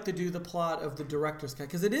you like to do the plot of the director's cut?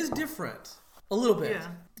 Because it is different a little bit.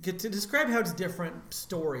 Yeah. To describe how it's different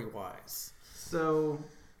story-wise. So,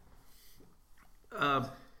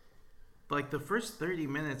 like, the first 30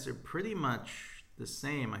 minutes are pretty much the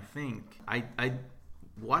same, I think. I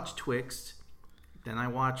watched Twixt, then I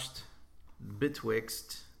watched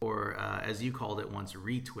Betwixt, or as you called it once,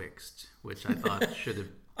 Re-Twixt, which I thought should have...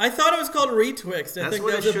 I thought it was called Re-Twixt. That's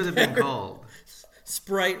what it should have been called.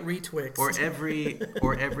 Sprite Re-Twixt. Or every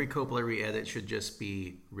Coppola re-edit should just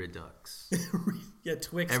be Redux. Yeah,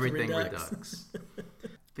 Twixt Everything Redux.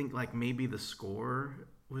 I think, like, maybe the score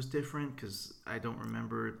was different because I don't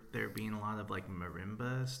remember there being a lot of, like,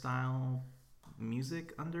 marimba style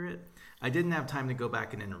music under it. I didn't have time to go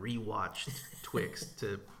back and then rewatch Twixt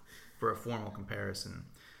for a formal comparison.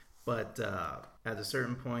 But at a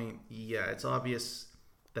certain point, it's obvious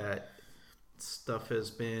that stuff has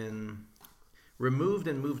been removed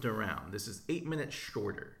and moved around. This is 8 minutes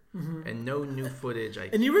shorter, and no new footage.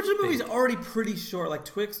 And the original movie's already pretty short. Like,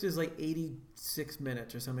 Twixt is like 86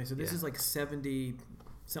 minutes or something. So this is like 70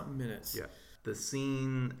 something minutes. Yeah. The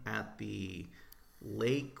scene at the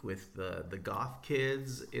lake with the goth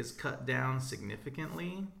kids is cut down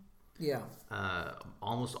significantly. Yeah.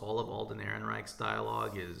 Almost all of Alden Ehrenreich's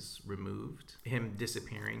dialogue is removed. Him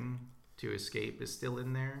disappearing to escape is still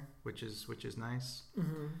in there, which is nice.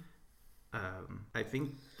 Mm-hmm. I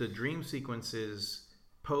think the dream sequences,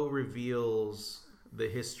 Poe reveals the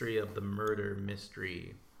history of the murder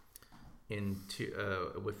mystery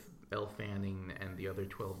with Elle Fanning and the other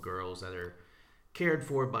 12 girls that are cared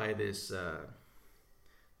for by this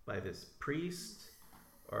by this priest,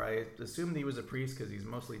 or I assumed he was a priest because he's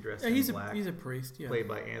mostly dressed in black. He's a priest, yeah. Played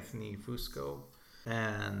by Anthony Fusco.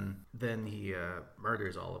 And then he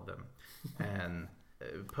murders all of them. And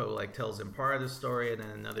Poe like tells him part of the story, and then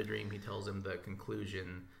another dream he tells him the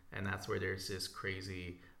conclusion, and that's where there's this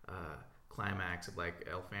crazy climax of like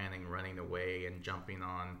Elle Fanning running away and jumping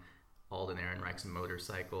on Alden Ehrenreich's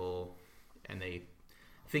motorcycle, and they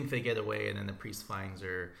think they get away, and then the priest finds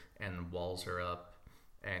her and walls her up,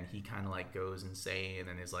 and he kind of like goes insane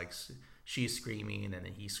and is like, she's screaming, and then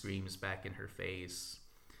he screams back in her face,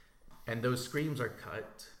 and those screams are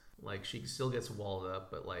cut. Like, she still gets walled up,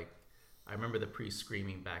 but like, I remember the priest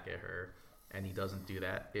screaming back at her, and he doesn't do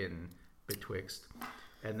that in Re-Twixt.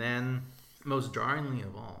 And then, most jarringly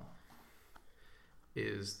of all,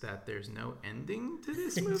 is that there's no ending to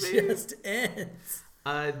this movie. It just ends.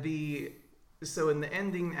 So in the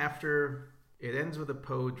ending, after it ends with a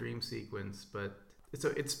Poe dream sequence, but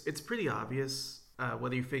so it's pretty obvious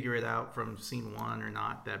whether you figure it out from scene one or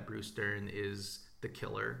not that Bruce Dern is the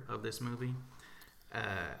killer of this movie,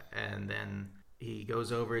 and then he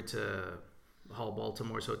goes over to Hall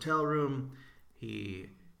Baltimore's hotel room. He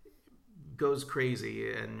goes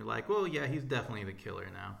crazy, and you're like, well, yeah, he's definitely the killer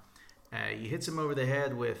now. He hits him over the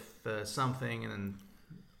head with something, and then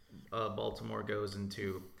Baltimore goes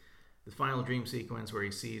into the final dream sequence where he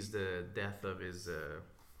sees the death of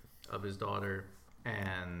his daughter,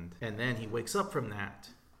 and then he wakes up from that.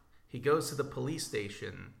 He goes to the police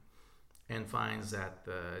station and finds that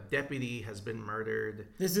the deputy has been murdered.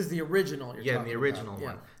 This is the original. The original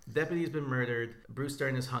one. Yeah. Deputy's been murdered. Bruce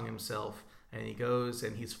Dern has hung himself, and he goes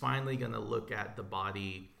and he's finally gonna look at the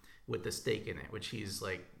body with the stake in it, which he's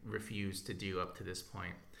like refused to do up to this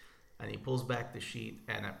point. And he pulls back the sheet,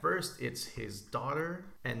 and at first it's his daughter,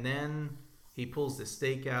 and then he pulls the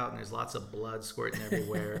stake out, and there's lots of blood squirting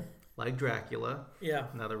everywhere, like Dracula. Yeah,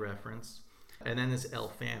 another reference. And then there's Elle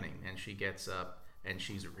Fanning, and she gets up, and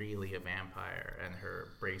she's really a vampire, and her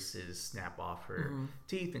braces snap off her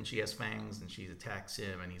teeth, and she has fangs, and she attacks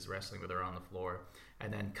him, and he's wrestling with her on the floor.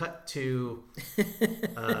 And then cut to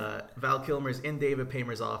Val Kilmer's in David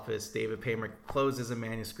Paymer's office. David Paymer closes a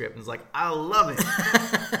manuscript and is like, I love it.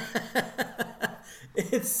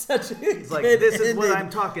 It's such a He's like, this is what I'm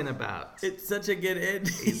talking about. It's such a good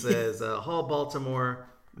ending. He says, Hall Baltimore,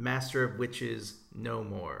 master of witches, no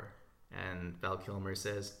more. And Val Kilmer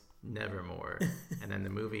says, nevermore. And then the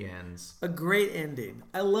movie ends. A great ending.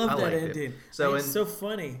 I love that ending. So it's so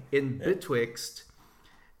funny. In Re-Twixt,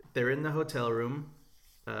 they're in the hotel room,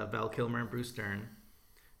 Val Kilmer and Bruce Dern.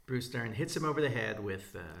 Bruce Dern hits him over the head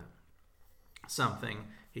with something.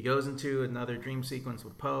 He goes into another dream sequence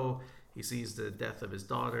with Poe. He sees the death of his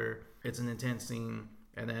daughter. It's an intense scene.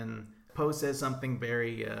 And then Poe says something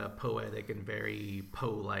very poetic and very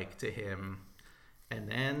Poe-like to him. And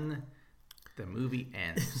then the movie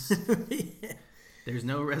ends. There's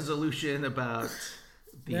no resolution about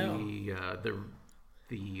the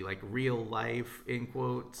like real life in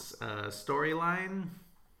quotes storyline.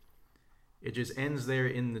 It just ends there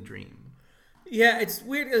in the dream. Yeah, it's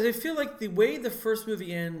weird because I feel like the way the first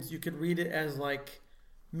movie ends, you could read it as like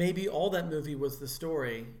maybe all that movie was the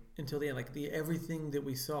story until the end. Like everything that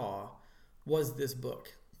we saw was this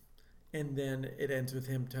book. And then it ends with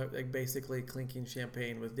him like basically clinking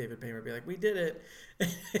champagne with David Paymer, be like, "We did it,"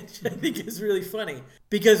 which I think is really funny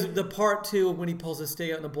because the part two when he pulls his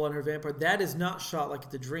stake out in the blood and her vampire, that is not shot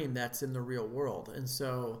like the dream. That's in the real world, and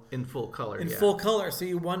so in full color. Full color. So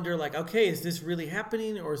you wonder, like, okay, is this really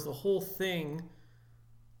happening, or is the whole thing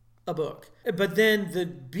a book? But then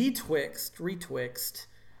the Re-Twixt,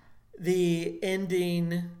 the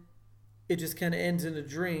ending, it just kind of ends in a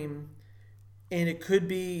dream. And it could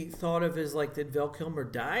be thought of as like that Val Kilmer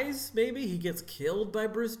dies, maybe. He gets killed by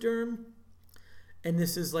Bruce Dern. And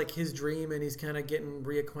this is like his dream, and he's kind of getting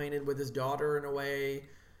reacquainted with his daughter in a way.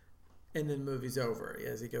 And then the movie's over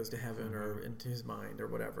as he goes to heaven or into his mind or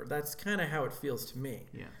whatever. That's kind of how it feels to me.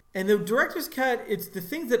 Yeah. And the director's cut, it's the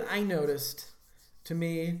thing that I noticed to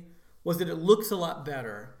me was that it looks a lot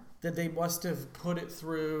better. That they must have put it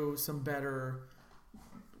through some better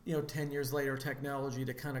 10 years later technology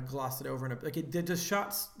to kind of gloss it over. And like it did, the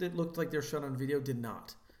shots that looked like they're shot on video did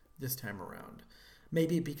not this time around.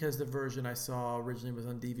 Maybe because the version I saw originally was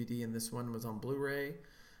on DVD and this one was on Blu-ray,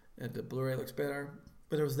 and the Blu-ray looks better.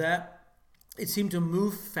 But there was that. It seemed to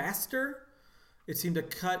move faster. It seemed to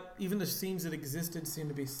cut, even the scenes that existed seemed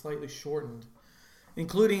to be slightly shortened,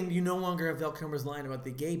 including you no longer have Val Kilmer's line about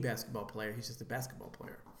the gay basketball player. He's just a basketball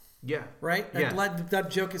player. Yeah. Right? Yeah. That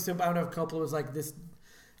joke is so, I don't know if Coppola was like this.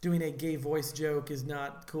 Doing a gay voice joke is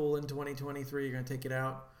not cool in 2023. You're going to take it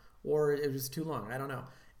out. Or it was too long. I don't know.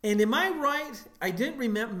 And am I right? I didn't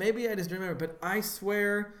remember. Maybe I just remember, but I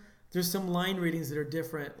swear there's some line readings that are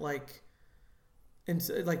different. Like, and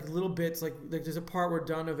like little bits. Like there's a part where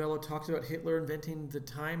Don Novello talks about Hitler inventing the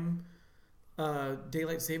time,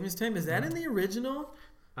 daylight savings time. Is that in the original?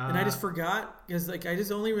 And I just forgot because like I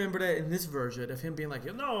just only remembered it in this version of him being like,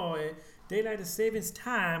 daylight savings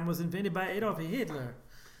time was invented by Adolf Hitler.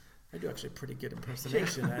 I do actually a pretty good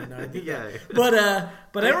impersonation. I know I did that. But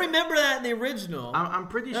I don't remember that in the original. I'm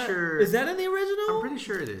pretty sure. Is that in the original? I'm pretty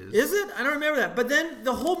sure it is. Is it? I don't remember that. But then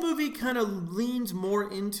the whole movie kind of leans more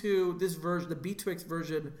into this version. The Re-Twixt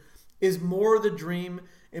version is more of the dream,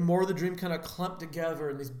 and more of the dream kind of clumped together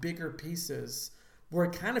in these bigger pieces, where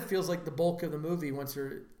it kind of feels like the bulk of the movie once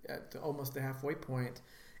you're at almost the halfway point,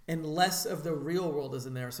 and less of the real world is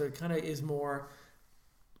in there. So it kind of is more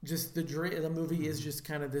just the dream. The movie is just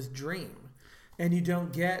kind of this dream, and you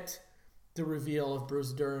don't get the reveal of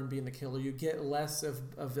Bruce Dern being the killer. You get less of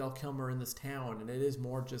Val Kilmer in this town, and it is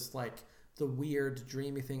more just like the weird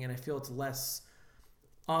dreamy thing. And I feel it's less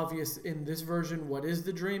obvious in this version what is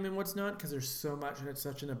the dream and what's not, because there's so much, and it's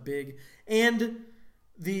such a big, and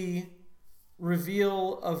the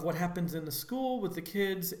reveal of what happens in the school with the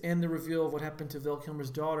kids and the reveal of what happened to Val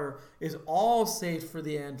Kilmer's daughter is all saved for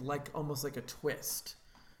the end, like almost like a twist.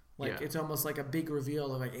 Like it's almost like a big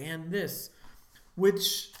reveal of like, and this,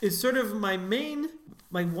 which is sort of my main,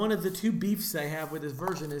 like one of the two beefs I have with this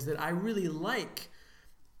version is that I really like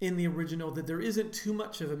in the original that there isn't too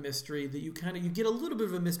much of a mystery, that you get a little bit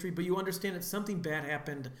of a mystery, but you understand that something bad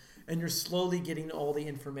happened and you're slowly getting all the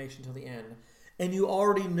information till the end. And you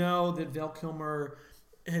already know that Val Kilmer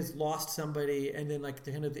has lost somebody, and then like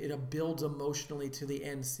it builds emotionally to the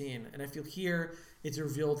end scene. And I feel here it's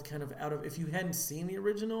revealed kind of out of, if you hadn't seen the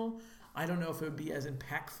original, I don't know if it would be as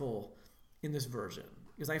impactful in this version,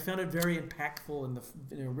 because I found it very impactful in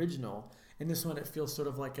the original. In this one, it feels sort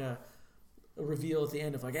of like a reveal at the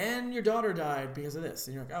end of like, and your daughter died because of this,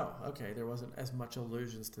 and you're like, oh, okay, there wasn't as much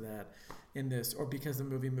allusions to that in this, or because the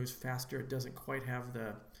movie moves faster, it doesn't quite have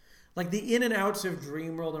the. Like the in and outs of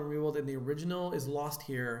dream world and real world in the original is lost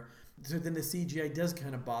here. So then the CGI does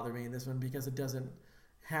kind of bother me in this one because it doesn't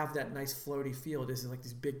have that nice floaty feel. This is like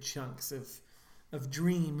these big chunks of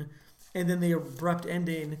dream. And then the abrupt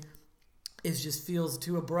ending just feels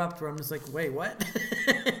too abrupt, where I'm just like, wait, what?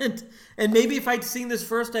 and maybe if I'd seen this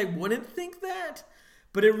first, I wouldn't think that.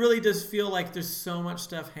 But it really does feel like there's so much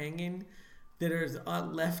stuff hanging that is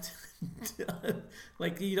left.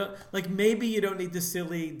 Like you don't, like maybe you don't need the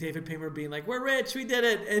silly David Paymer being like, we're rich, we did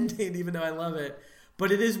it, ending, even though I love it.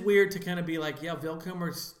 But it is weird to kind of be like, yeah, Val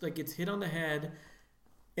Kilmer like gets hit on the head,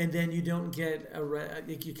 and then you don't get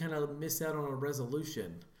like you kind of miss out on a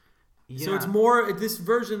resolution. Yeah. So it's more, this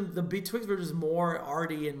version, the Re-Twixt version is more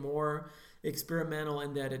arty and more experimental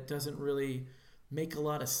in that it doesn't really make a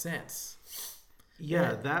lot of sense.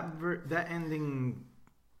 Yeah, that ending,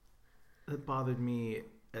 that bothered me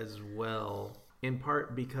as well, in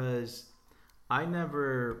part because I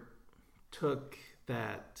never took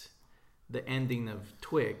the ending of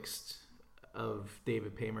Twixt, of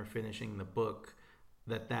David Paymer finishing the book,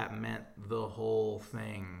 that meant the whole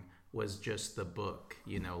thing was just the book,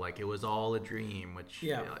 like it was all a dream, which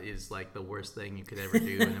is like the worst thing you could ever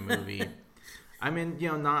do in a movie. I mean,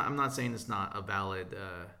 I'm not saying it's not a valid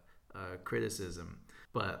criticism,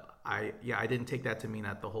 but I didn't take that to mean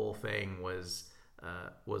that the whole thing was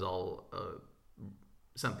all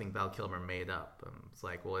something Val Kilmer made up. It's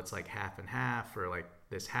like, well, it's like half and half, or like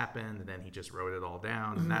this happened and then he just wrote it all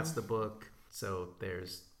down, and that's the book. So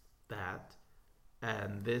there's that.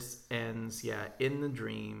 And this ends, in the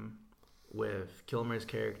dream, with Kilmer's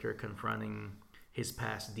character confronting his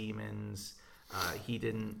past demons. He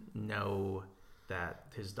didn't know that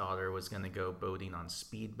his daughter was going to go boating on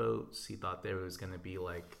speedboats. He thought there was going to be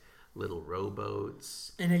like little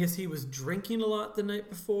rowboats. And I guess he was drinking a lot the night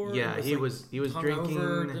before. Yeah, he was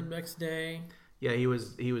drinking the next day. Yeah, he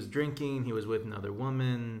was drinking. He was with another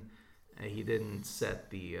woman. He didn't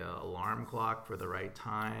set the alarm clock for the right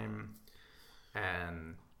time.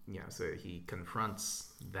 And so he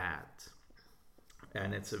confronts that.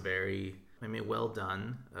 And it's a very, well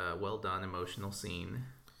done emotional scene.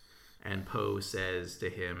 And Poe says to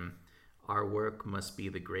him, "Our work must be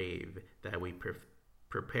the grave that we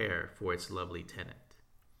prepare for its lovely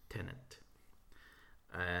tenant."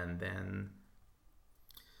 And then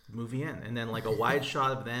movie end, and then like a wide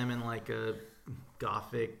shot of them in like a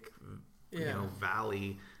gothic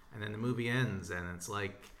valley, and then the movie ends, and it's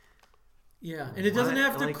like, and it doesn't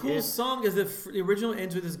have the cool song, because the original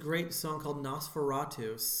ends with this great song called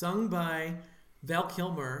Nosferatu, sung by Val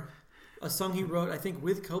Kilmer, a song he wrote I think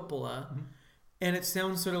with Coppola. And it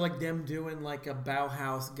sounds sort of like them doing like a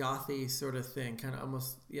Bauhaus gothy sort of thing, kind of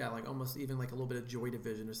almost, like almost even like a little bit of Joy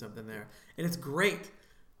Division or something there. And it's great.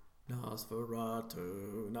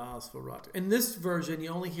 Nosferatu, Nosferatu. In this version, you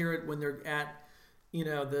only hear it when they're at,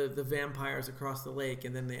 the vampires across the lake,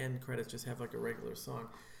 and then the end credits just have like a regular song.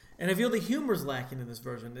 And I feel the humor's lacking in this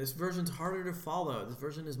version. This version's harder to follow. This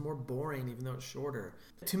version is more boring, even though it's shorter.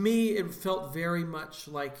 To me, it felt very much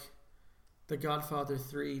like the Godfather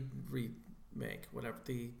 3 remake, whatever,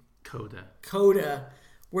 the Coda,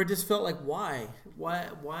 where it just felt like, why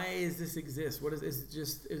does this exist? What is it?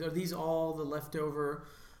 Just are these all the leftover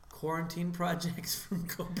quarantine projects from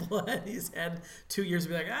Coppola? And he's had 2 years to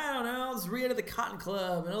be like, I don't know, let's re-edit the Cotton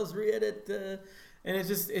Club, and let's re-edit the, and it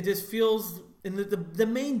just feels. And the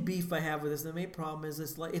main beef I have with this, the main problem is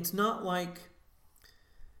it's not like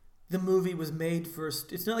the movie was made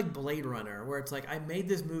first. It's not like Blade Runner, where it's like, I made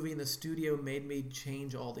this movie and the studio made me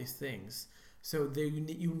change all these things. So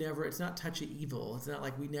you never. It's not touch of evil. It's not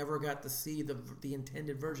like we never got to see the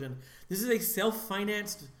intended version. This is a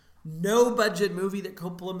self-financed, no-budget movie that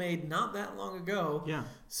Coppola made not that long ago. Yeah.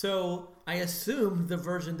 So I assumed the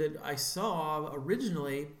version that I saw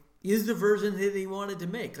originally is the version that he wanted to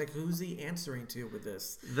make. Like, who's he answering to with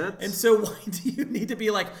this? And so why do you need to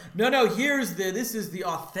be like, no, this is the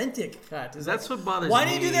authentic cut? That's what bothers me. Why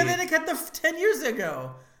did you do that then? They cut 10 years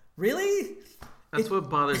ago. Really? That's what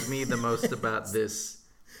bothers me the most about this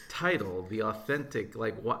title, the authentic.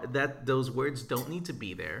 Like, those words don't need to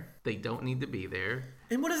be there. They don't need to be there.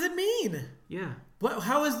 And what does it mean? Yeah.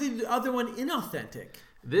 How is the other one inauthentic?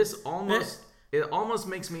 This almost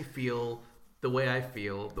makes me feel the way I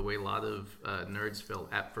feel, the way a lot of nerds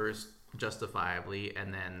felt at first, justifiably,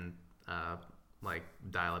 and then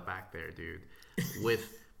dial it back there, dude.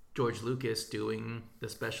 With George Lucas doing the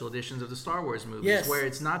special editions of the Star Wars movies, where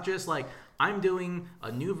it's not just like, I'm doing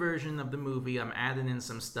a new version of the movie, I'm adding in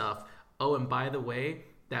some stuff. Oh, and by the way,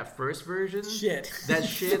 that first version, that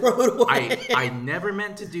shit, throw it away. I never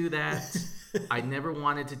meant to do that. I never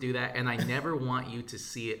wanted to do that, and I never want you to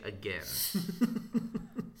see it again.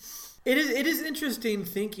 It is interesting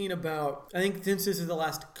thinking about. I think since this is the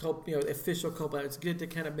last official Coppola, it's good to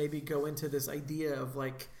kind of maybe go into this idea of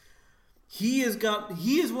like he is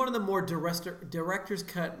one of the more director's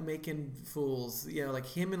cut making fools. Like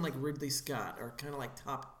him and like Ridley Scott are kind of like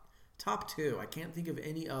top two. I can't think of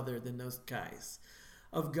any other than those guys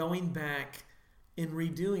of going back and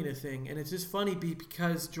redoing a thing. And it's just funny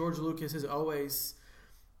because George Lucas has always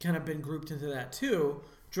kind of been grouped into that too.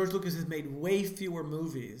 George Lucas has made way fewer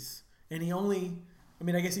movies. And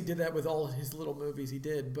I guess he did that with all of his little movies he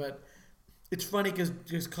did, but it's funny because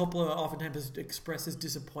Coppola oftentimes expresses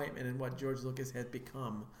disappointment in what George Lucas had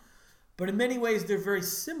become. But in many ways, they're very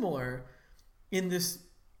similar in this.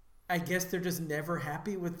 I guess they're just never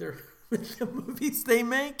happy with the movies they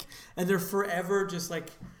make, and they're forever just like,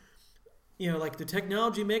 like the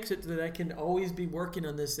technology makes it so that I can always be working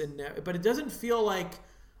on this, but it doesn't feel like,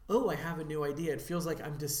 oh, I have a new idea. It feels like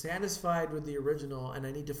I'm dissatisfied with the original and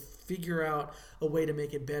I need to figure out a way to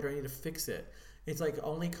make it better. I need to fix it. It's like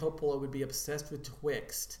only Coppola would be obsessed with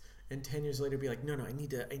Twixt and 10 years later be like, no, I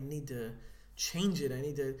need to change it.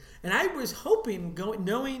 And I was hoping,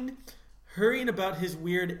 hurrying about his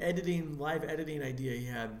weird live editing idea he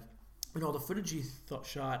had and all the footage he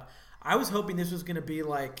shot, I was hoping this was going to be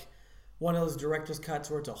like one of those director's cuts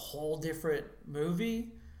where it's a whole different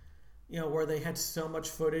movie. Where they had so much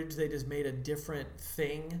footage, they just made a different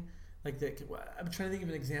thing. I'm trying to think of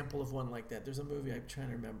an example of one like that. There's a movie I'm trying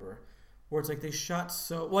to remember where it's like they shot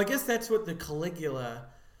so... Well, I guess that's what the Caligula,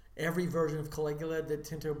 every version of Caligula that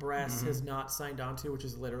Tinto Brass has not signed on to, which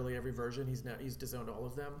is literally every version. He's disowned all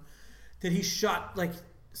of them. That he shot like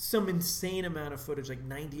some insane amount of footage, like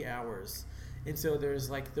 90 hours. And so there's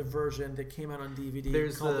like the version that came out on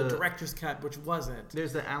DVD called the director's cut, which wasn't.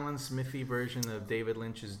 There's the Alan Smithy version of David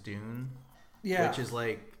Lynch's Dune, which is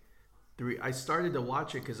like I started to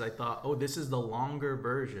watch it because I thought, oh, this is the longer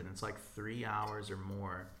version. It's like 3 hours or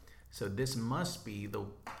more. So this must be the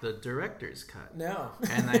director's cut. No.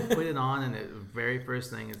 And I put it on, and the very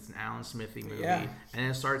first thing, it's an Alan Smithy movie. Yeah. And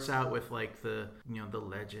it starts out with like the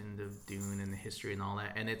legend of Dune and the history and all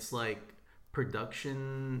that. And it's like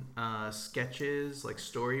production sketches, like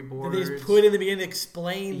storyboards. They just put in the beginning to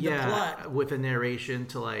explain the plot with a narration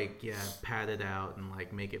to pad it out and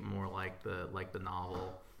like make it more like the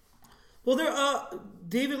novel. Well, there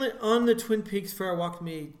David on the Twin Peaks Farewell Walk with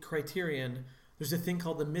Me Criterion. There's a thing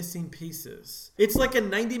called The Missing Pieces. It's like a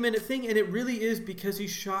 90-minute thing, and it really is because he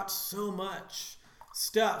shot so much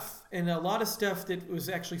stuff and a lot of stuff that was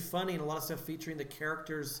actually funny and a lot of stuff featuring the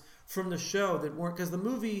characters from the show that weren't, because the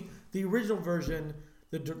movie, the original version,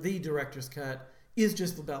 the director's cut is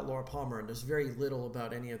just about Laura Palmer, and there's very little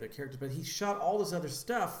about any other characters. But he shot all this other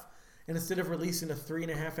stuff, and instead of releasing a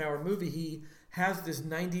 3.5-hour movie, he has this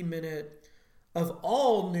 90-minute of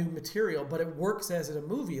all new material, but it works as a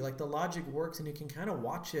movie. Like, the logic works, and you can kind of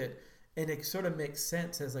watch it, and it sort of makes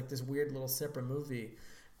sense as like this weird little separate movie.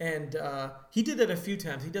 And he did that a few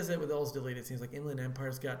times. He does that with all his deleted scenes. Like Inland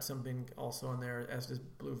Empire's got something also on there, as does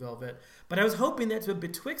Blue Velvet. But I was hoping that's what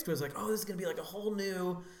Betwixt was like. Oh, this is going to be like a whole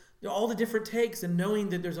new, all the different takes, and knowing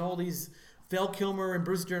that there's all these Val Kilmer and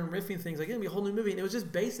Bruce Dern riffing things. Like, it's going to be a whole new movie. And it was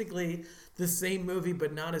just basically the same movie,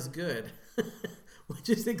 but not as good. Which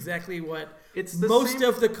is exactly what most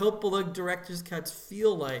of the Coppola director's cuts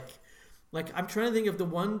feel like. Like, I'm trying to think of the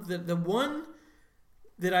one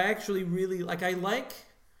that I actually really like. I like...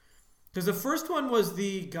 Because the first one was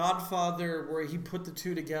The Godfather, where he put the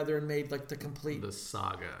two together and made like the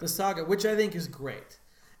saga, which I think is great.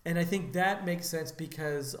 And I think that makes sense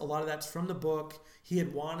because a lot of that's from the book. He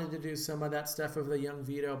had wanted to do some of that stuff with the young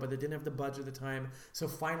Vito, but they didn't have the budget at the time. So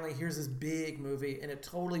finally, here's this big movie, and it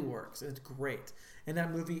totally works. And it's great. And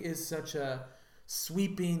that movie is such a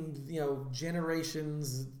sweeping,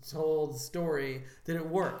 generations told story that it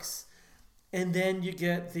works. And then you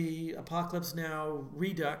get the Apocalypse Now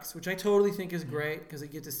Redux, which I totally think is great because you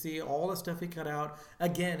get to see all the stuff he cut out.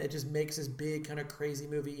 Again, it just makes this big kind of crazy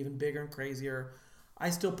movie even bigger and crazier. I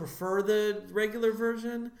still prefer the regular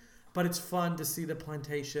version, but it's fun to see the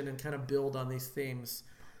plantation and kind of build on these themes.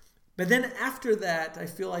 But then after that, I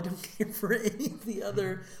feel I don't care for any of the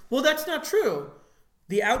other... Well, that's not true.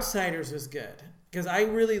 The Outsiders is good. Because I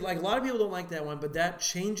really like... A lot of people don't like that one, but that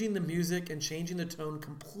changing the music and changing the tone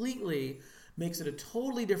completely... makes it a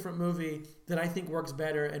totally different movie that I think works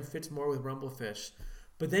better and fits more with Rumblefish.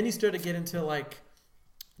 But then you start to get into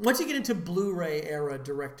once you get into Blu-ray era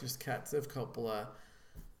director's cuts of Coppola,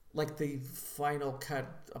 like the final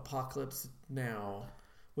cut Apocalypse Now,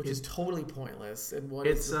 which is totally pointless. And what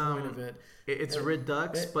is the point of it? It's a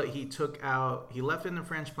Redux, but he left in the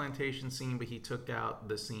French plantation scene, but he took out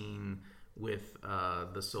the scene with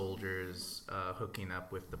the soldiers hooking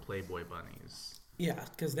up with the Playboy bunnies. Yeah,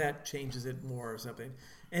 because that changes it more or something.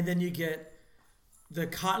 And then you get the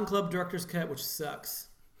Cotton Club director's cut, which sucks.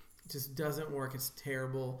 It just doesn't work. It's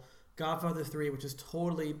terrible. Godfather 3, which is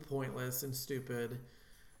totally pointless and stupid.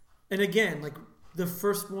 And again, like, the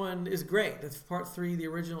first one is great. That's part 3, the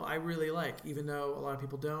original, I really like, even though a lot of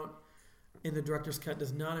people don't. And the director's cut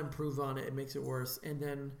does not improve on it. It makes it worse. And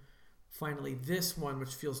then finally this one,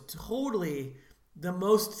 which feels totally the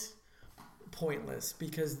most... pointless,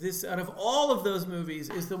 because this, out of all of those movies,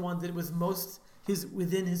 is the one that was most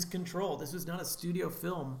within his control. This was not a studio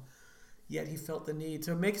film, yet he felt the need.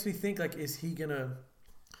 So it makes me think, like, is he gonna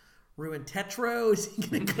ruin Tetro? Is he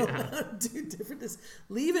gonna go out and do different?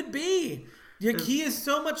 Leave it be. He is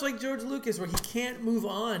so much like George Lucas, where he can't move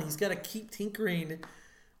on. He's got to keep tinkering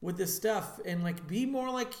with this stuff and like be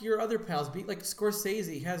more like your other pals. Be like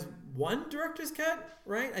Scorsese. He has one director's cut,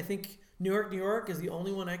 right? I think. New York is the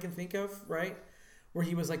only one I can think of, right? Where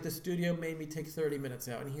he was like, the studio made me take 30 minutes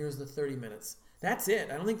out, and here's the 30 minutes. That's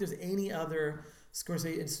it. I don't think there's any other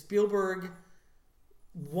Scorsese. And Spielberg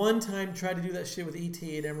one time tried to do that shit with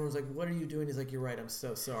E.T., and everyone was like, what are you doing? He's like, you're right, I'm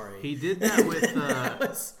so sorry. He did that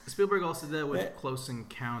with... Spielberg also did that with Close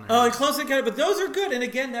Encounters. Oh, and Close Encounters. But those are good. And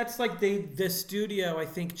again, that's like the studio, I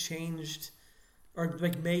think, changed... Or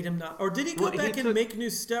like made him not... Or did he go back and make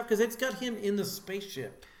new stuff? Because it's got him in the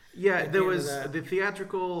spaceship. Yeah, there was the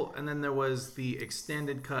theatrical, and then there was the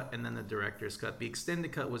extended cut, and then the director's cut. The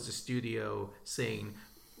extended cut was the studio saying,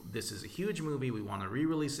 this is a huge movie, we want to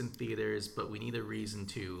re-release in theaters, but we need a reason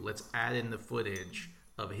to. Let's add in the footage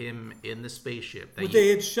of him in the spaceship. Which they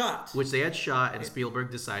had shot. Which they had shot, and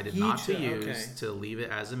Spielberg decided not to use, to leave it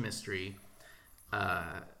as a mystery.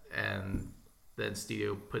 And then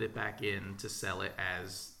studio put it back in to sell it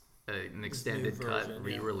as an extended cut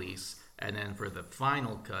re-release. And then for the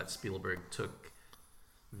final cut, Spielberg took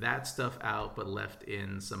that stuff out, but left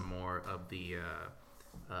in some more of the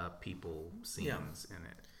people scenes in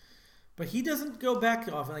it. But he doesn't go back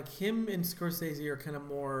off. Like, him and Scorsese are kind of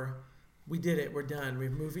more, we did it, we're done,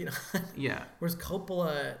 we're moving on. Yeah. Whereas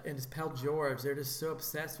Coppola and his pal George, they're just so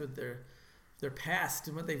obsessed with their past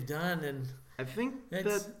and what they've done. And I think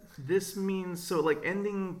that this means, so like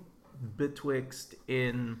ending Betwixt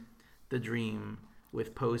in the dream...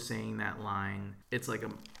 with Poe saying that line, it's like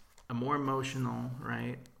a more emotional,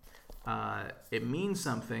 right? It means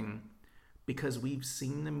something because we've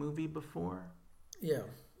seen the movie before. Yeah.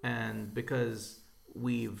 And because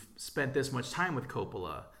we've spent this much time with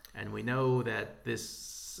Coppola, and we know that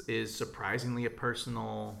this is surprisingly a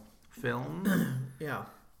personal film. Yeah.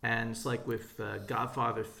 And it's like with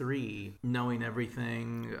Godfather 3, knowing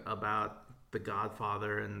everything about the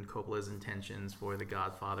Godfather and Coppola's intentions for the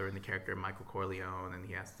Godfather and the character of Michael Corleone, and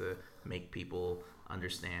he has to make people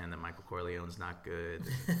understand that Michael Corleone's not good.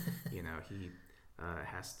 You know, he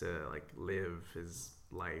has to like live his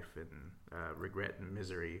life in regret and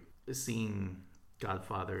misery. Seeing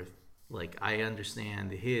Godfather, like I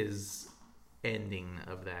understand his ending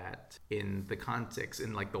of that in the context,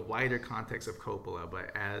 in like the wider context of Coppola,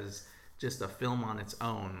 but as just a film on its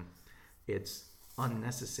own, it's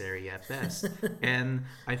unnecessary at best. And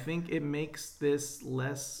I think it makes this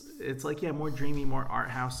less, it's like, yeah, more dreamy, more art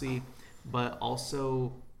housey, but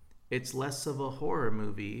also it's less of a horror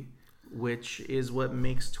movie, which is what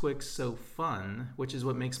makes Twixt so fun, which is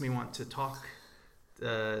what makes me want to talk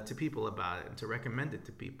to people about it and to recommend it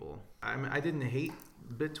to people. I didn't hate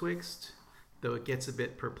Betwixt, though it gets a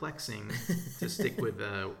bit perplexing to stick with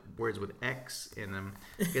words with X in them.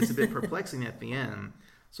 It gets a bit perplexing at the end.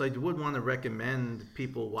 So I would want to recommend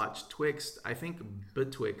people watch Twixt. I think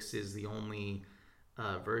Betwixt is the only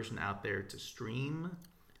version out there to stream,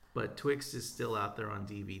 but Twixt is still out there on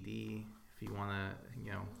DVD. If you want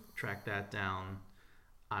to, track that down,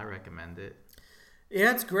 I recommend it.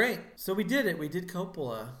 Yeah, it's great. So we did it. We did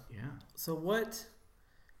Coppola. Yeah. So what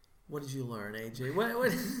did you learn, AJ? What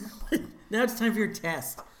now it's time for your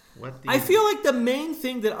test. I feel like the main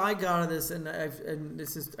thing that I got out of this, and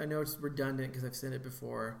this is, I know it's redundant because I've said it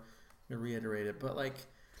before, I'm going to reiterate it, but like,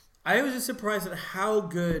 I was just surprised at how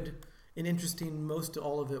good and interesting most of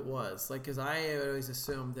all of it was. Like, because I always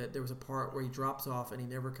assumed that there was a part where he drops off and he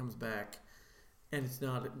never comes back, and it's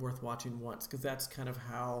not worth watching once, because that's kind of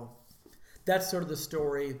how, that's sort of the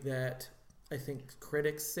story that I think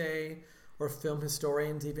critics say, or film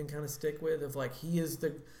historians even kind of stick with, of like, he is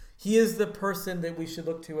the person that we should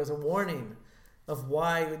look to as a warning of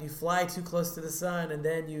why when you fly too close to the sun and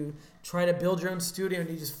then you try to build your own studio and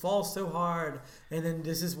you just fall so hard, and then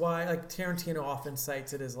this is why, like, Tarantino often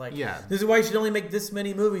cites it as like, this is why you should only make this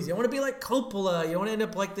many movies. You don't want to be like Coppola. You don't want to end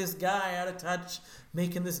up like this guy out of touch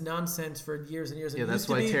making this nonsense for years and years. Yeah, that's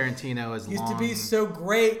why Tarantino used to be so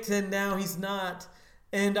great and now he's not.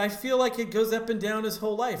 And I feel like it goes up and down his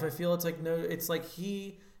whole life. I feel it's like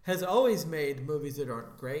he has always made movies that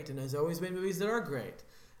aren't great and has always made movies that are great.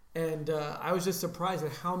 And I was just surprised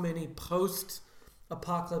at how many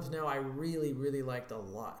post-Apocalypse Now I really, really liked a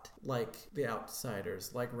lot. Like The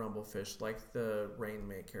Outsiders, like Rumblefish, like The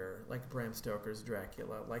Rainmaker, like Bram Stoker's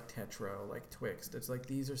Dracula, like Tetro, like Twixt. It's like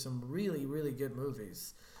these are some really, really good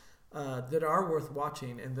movies that are worth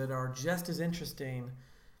watching and that are just as interesting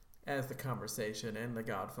as The Conversation and The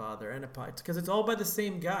Godfather and because it's all by the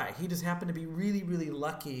same guy. He just happened to be really, really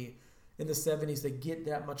lucky in the 70s to get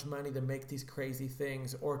that much money to make these crazy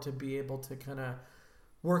things, or to be able to kind of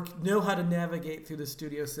know how to navigate through the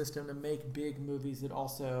studio system to make big movies that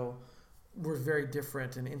also were very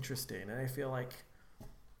different and interesting. And I feel like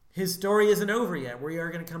his story isn't over yet. We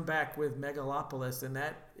are going to come back with Megalopolis, and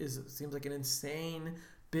that seems like an insane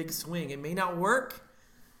big swing. It may not work,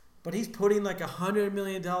 but he's putting like $100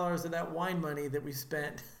 million of that wine money that we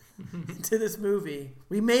spent into this movie.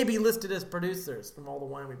 We may be listed as producers from all the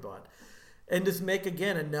wine we bought. And just make,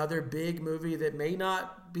 again, another big movie that may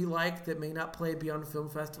not be liked, that may not play beyond film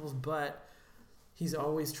festivals, but he's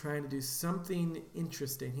always trying to do something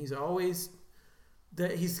interesting. He's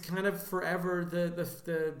kind of forever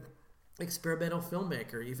the experimental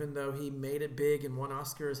filmmaker. Even though he made it big and won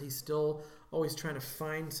Oscars, he's still always trying to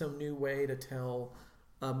find some new way to tell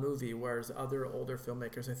a movie, whereas other older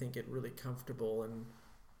filmmakers, I think, get really comfortable and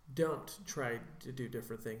don't try to do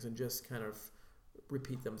different things and just kind of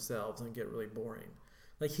repeat themselves and get really boring.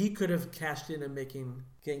 Like, he could have cashed in and making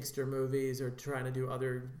gangster movies or trying to do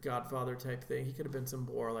other Godfather type thing. He could have been some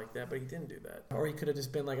bore like that, but he didn't do that. Or he could have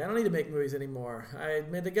just been like, I don't need to make movies anymore. I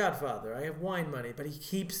made The Godfather. I have wine money. But he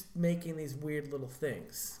keeps making these weird little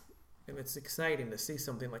things. And it's exciting to see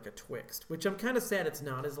something like a Twixt, which I'm kind of sad it's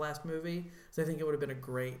not his last movie, because I think it would have been a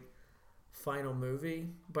great final movie.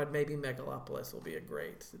 But maybe Megalopolis will be a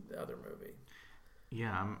great other movie.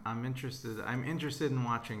 Yeah, I'm interested. I'm interested in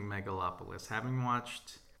watching Megalopolis. Having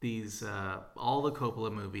watched these all the Coppola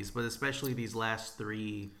movies, but especially these last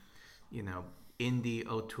three, indie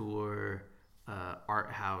auteur art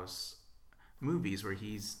house movies where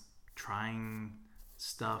he's trying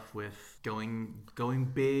stuff with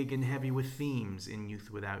going big and heavy with themes in Youth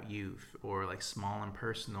Without Youth, or like small and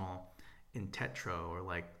personal in Tetro, or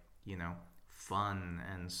like fun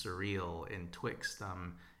and surreal in Twixt.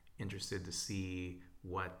 I'm interested to see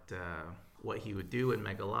what he would do in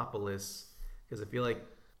Megalopolis, because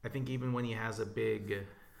I think even when he has a big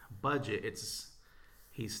budget,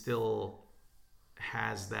 he still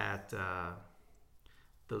has that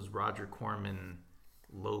those Roger Corman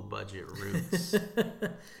low budget roots.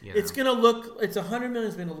 It's gonna look. It's 100 million.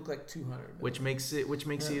 It's gonna look like 200 million. Which makes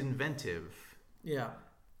it inventive. Yeah.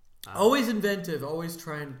 Always inventive. Always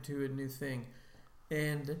trying to do a new thing,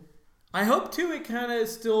 and I hope too. It kind of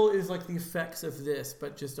still is like the effects of this,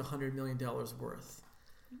 but just $100 million worth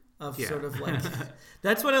of sort of like.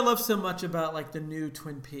 That's what I love so much about like the new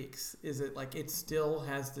Twin Peaks. Is it like it still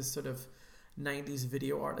has this sort of 90s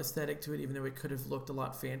video art aesthetic to it, even though it could have looked a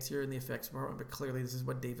lot fancier in the effects department. But clearly, this is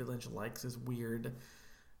what David Lynch likes: is weird,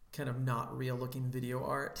 kind of not real looking video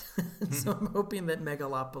art. So I'm hoping that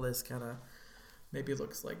Megalopolis kind of maybe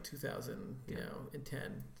looks like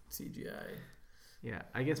 2010 CGI. Yeah,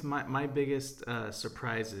 I guess my biggest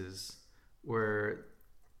surprises were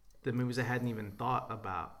the movies I hadn't even thought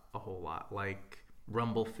about a whole lot, like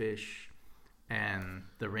Rumblefish and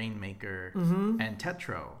The Rainmaker and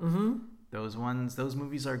Tetro. Those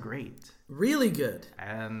movies are great. Really good.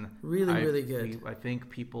 And really good. I think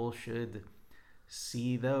people should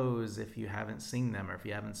see those if you haven't seen them, or if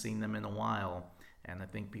you haven't seen them in a while. And I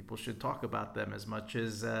think people should talk about them as much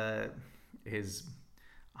as his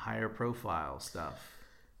higher profile stuff.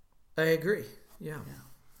 I agree. Yeah.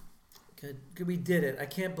 Good. We did it. I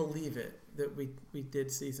can't believe it that we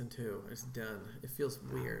did season 2. It's done. It feels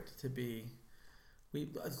weird to be.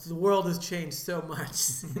 The world has changed so much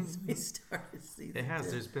since we started season 2. It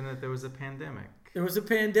has. There was a pandemic. There was a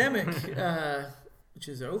pandemic, which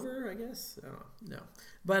is over, I guess. I don't know. No,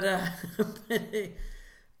 but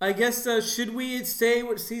I guess should we say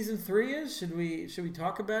what season 3 is? Should we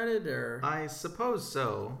talk about it, or? I suppose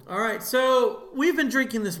so. All right. So we've been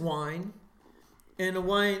drinking this wine, and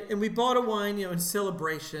we bought a wine, in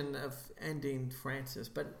celebration of ending Francis,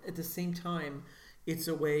 but at the same time, it's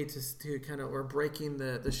a way to kind of, we're breaking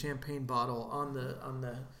the champagne bottle on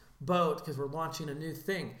the boat because we're launching a new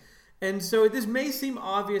thing. And so this may seem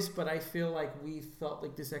obvious, but I feel like we felt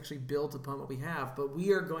like this actually builds upon what we have. But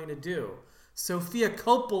we are going to do Sofia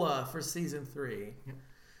Coppola for season 3,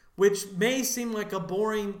 which may seem like a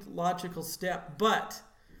boring logical step, but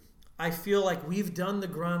I feel like we've done the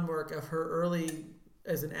groundwork of her early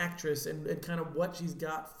as an actress and kind of what she's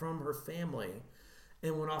got from her family,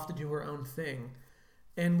 and went off to do her own thing.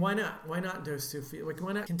 And why not? Why not do Sofia? Like,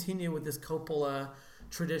 why not continue with this Coppola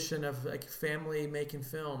tradition of like family making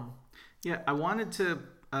film? Yeah, I wanted to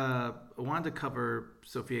cover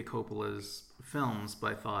Sofia Coppola's films,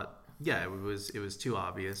 but I thought, it was too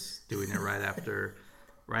obvious doing it right after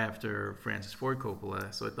Francis Ford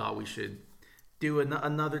Coppola. So I thought we should do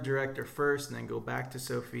another director first, and then go back to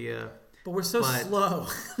Sofia. But we're so slow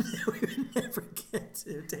that we would never get to.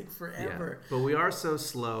 It would take forever. Yeah, but we are so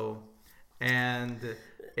slow. And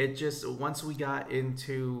it just, once we got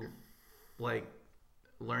into like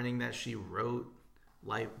learning that she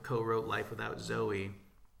co-wrote Life Without Zoe,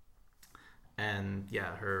 and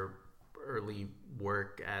her early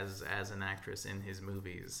work as an actress in his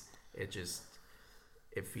movies, it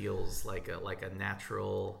feels like a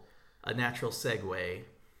natural segue.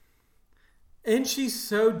 And she's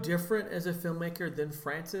so different as a filmmaker than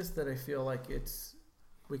Francis that I feel like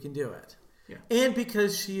we can do it. Yeah. And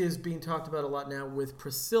because she is being talked about a lot now with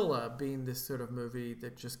Priscilla being this sort of movie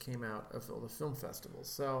that just came out of all the film festivals.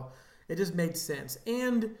 So it just made sense.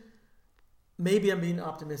 And maybe I'm being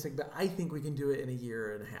optimistic, but I think we can do it in a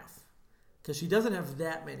year and a half. Because she doesn't have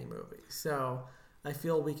that many movies. So I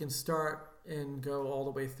feel we can start and go all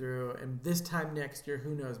the way through. And this time next year,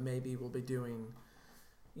 who knows, maybe we'll be doing,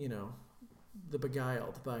 The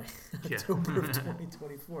Beguiled by October of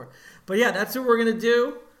 2024. But yeah, that's what we're going to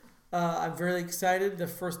do. I'm very excited. The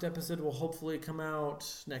first episode will hopefully come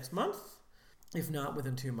out next month. If not,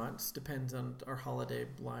 within 2 months. Depends on our holiday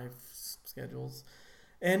live schedules.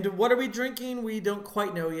 And what are we drinking? We don't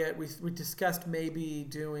quite know yet. We discussed maybe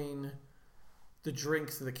doing the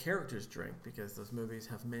drinks that the characters drink, because those movies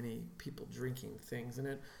have many people drinking things in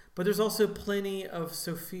it. But there's also plenty of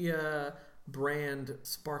Sofia brand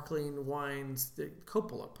sparkling wines that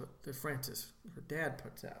that Francis, her dad,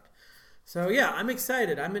 puts out. So yeah, I'm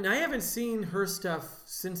excited. I mean, I haven't seen her stuff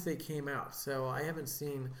since they came out. So I haven't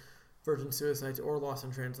seen Virgin Suicides or Lost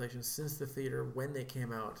in Translation since the theater when they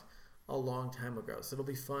came out a long time ago. So it'll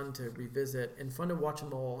be fun to revisit and fun to watch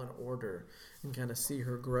them all in order and kind of see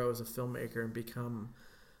her grow as a filmmaker and become,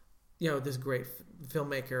 this great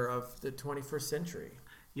filmmaker of the 21st century.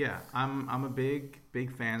 Yeah, I'm a big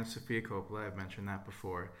fan of Sofia Coppola. I've mentioned that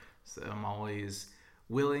before. So I'm always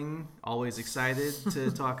excited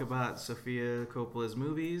to talk about Sofia Coppola's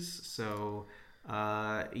movies. So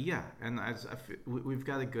and we've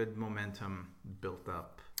got a good momentum built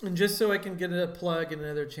up. And just so I can get a plug and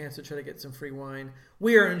another chance to try to get some free wine,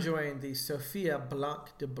 we are enjoying the Sophia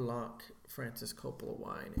Blanc de Blanc Francis Coppola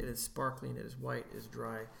wine. It is sparkling, it is white, it is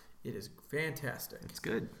dry, it is fantastic. It's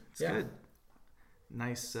good. It's good.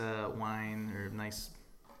 Nice wine, or nice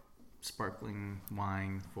sparkling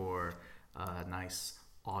wine for a nice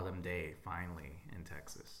autumn day, finally, in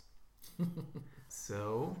Texas.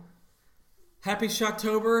 So... Happy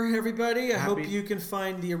Shocktober, everybody. I hope you can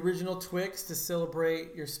find the original Twix to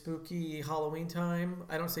celebrate your spooky Halloween time.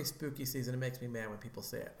 I don't say spooky season. It makes me mad when people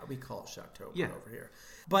say it. We call it Shocktober over here.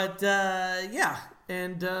 But,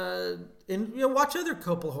 and watch other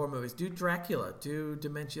Coppola horror movies. Do Dracula. Do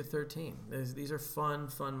Dementia 13. These are fun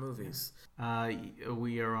movies.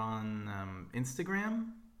 We are on Instagram.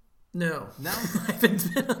 No. I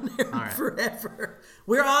haven't been on there forever.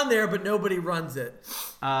 We're on there, but nobody runs it.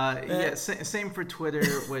 Same for Twitter,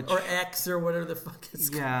 which or X or whatever the fuck it's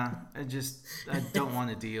called. Yeah, I don't want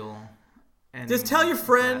to deal. Just tell your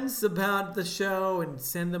friends about the show and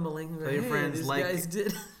send them a link. Tell your friends, guys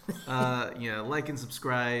did. Like and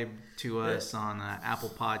subscribe to us on Apple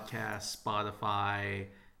Podcasts, Spotify.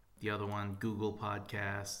 The other one, Google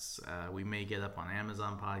Podcasts. We may get up on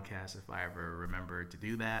Amazon Podcasts if I ever remember to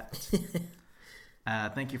do that.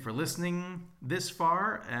 Thank you for listening this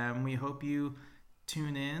far, and we hope you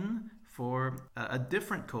tune in for a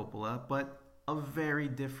different Coppola, but a very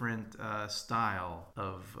different style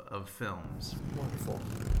of films. Wonderful.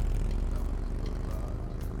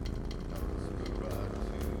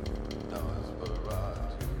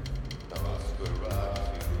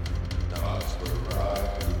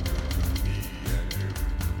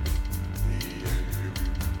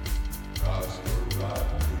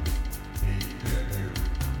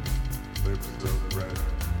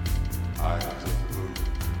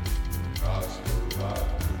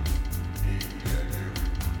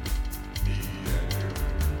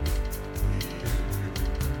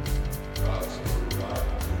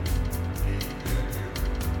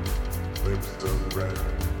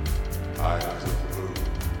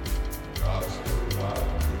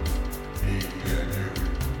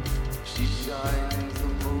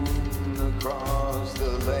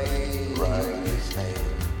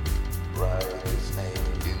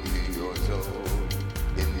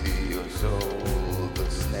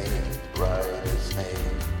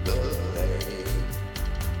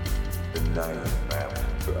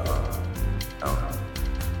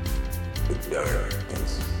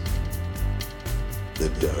 The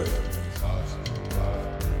darkness.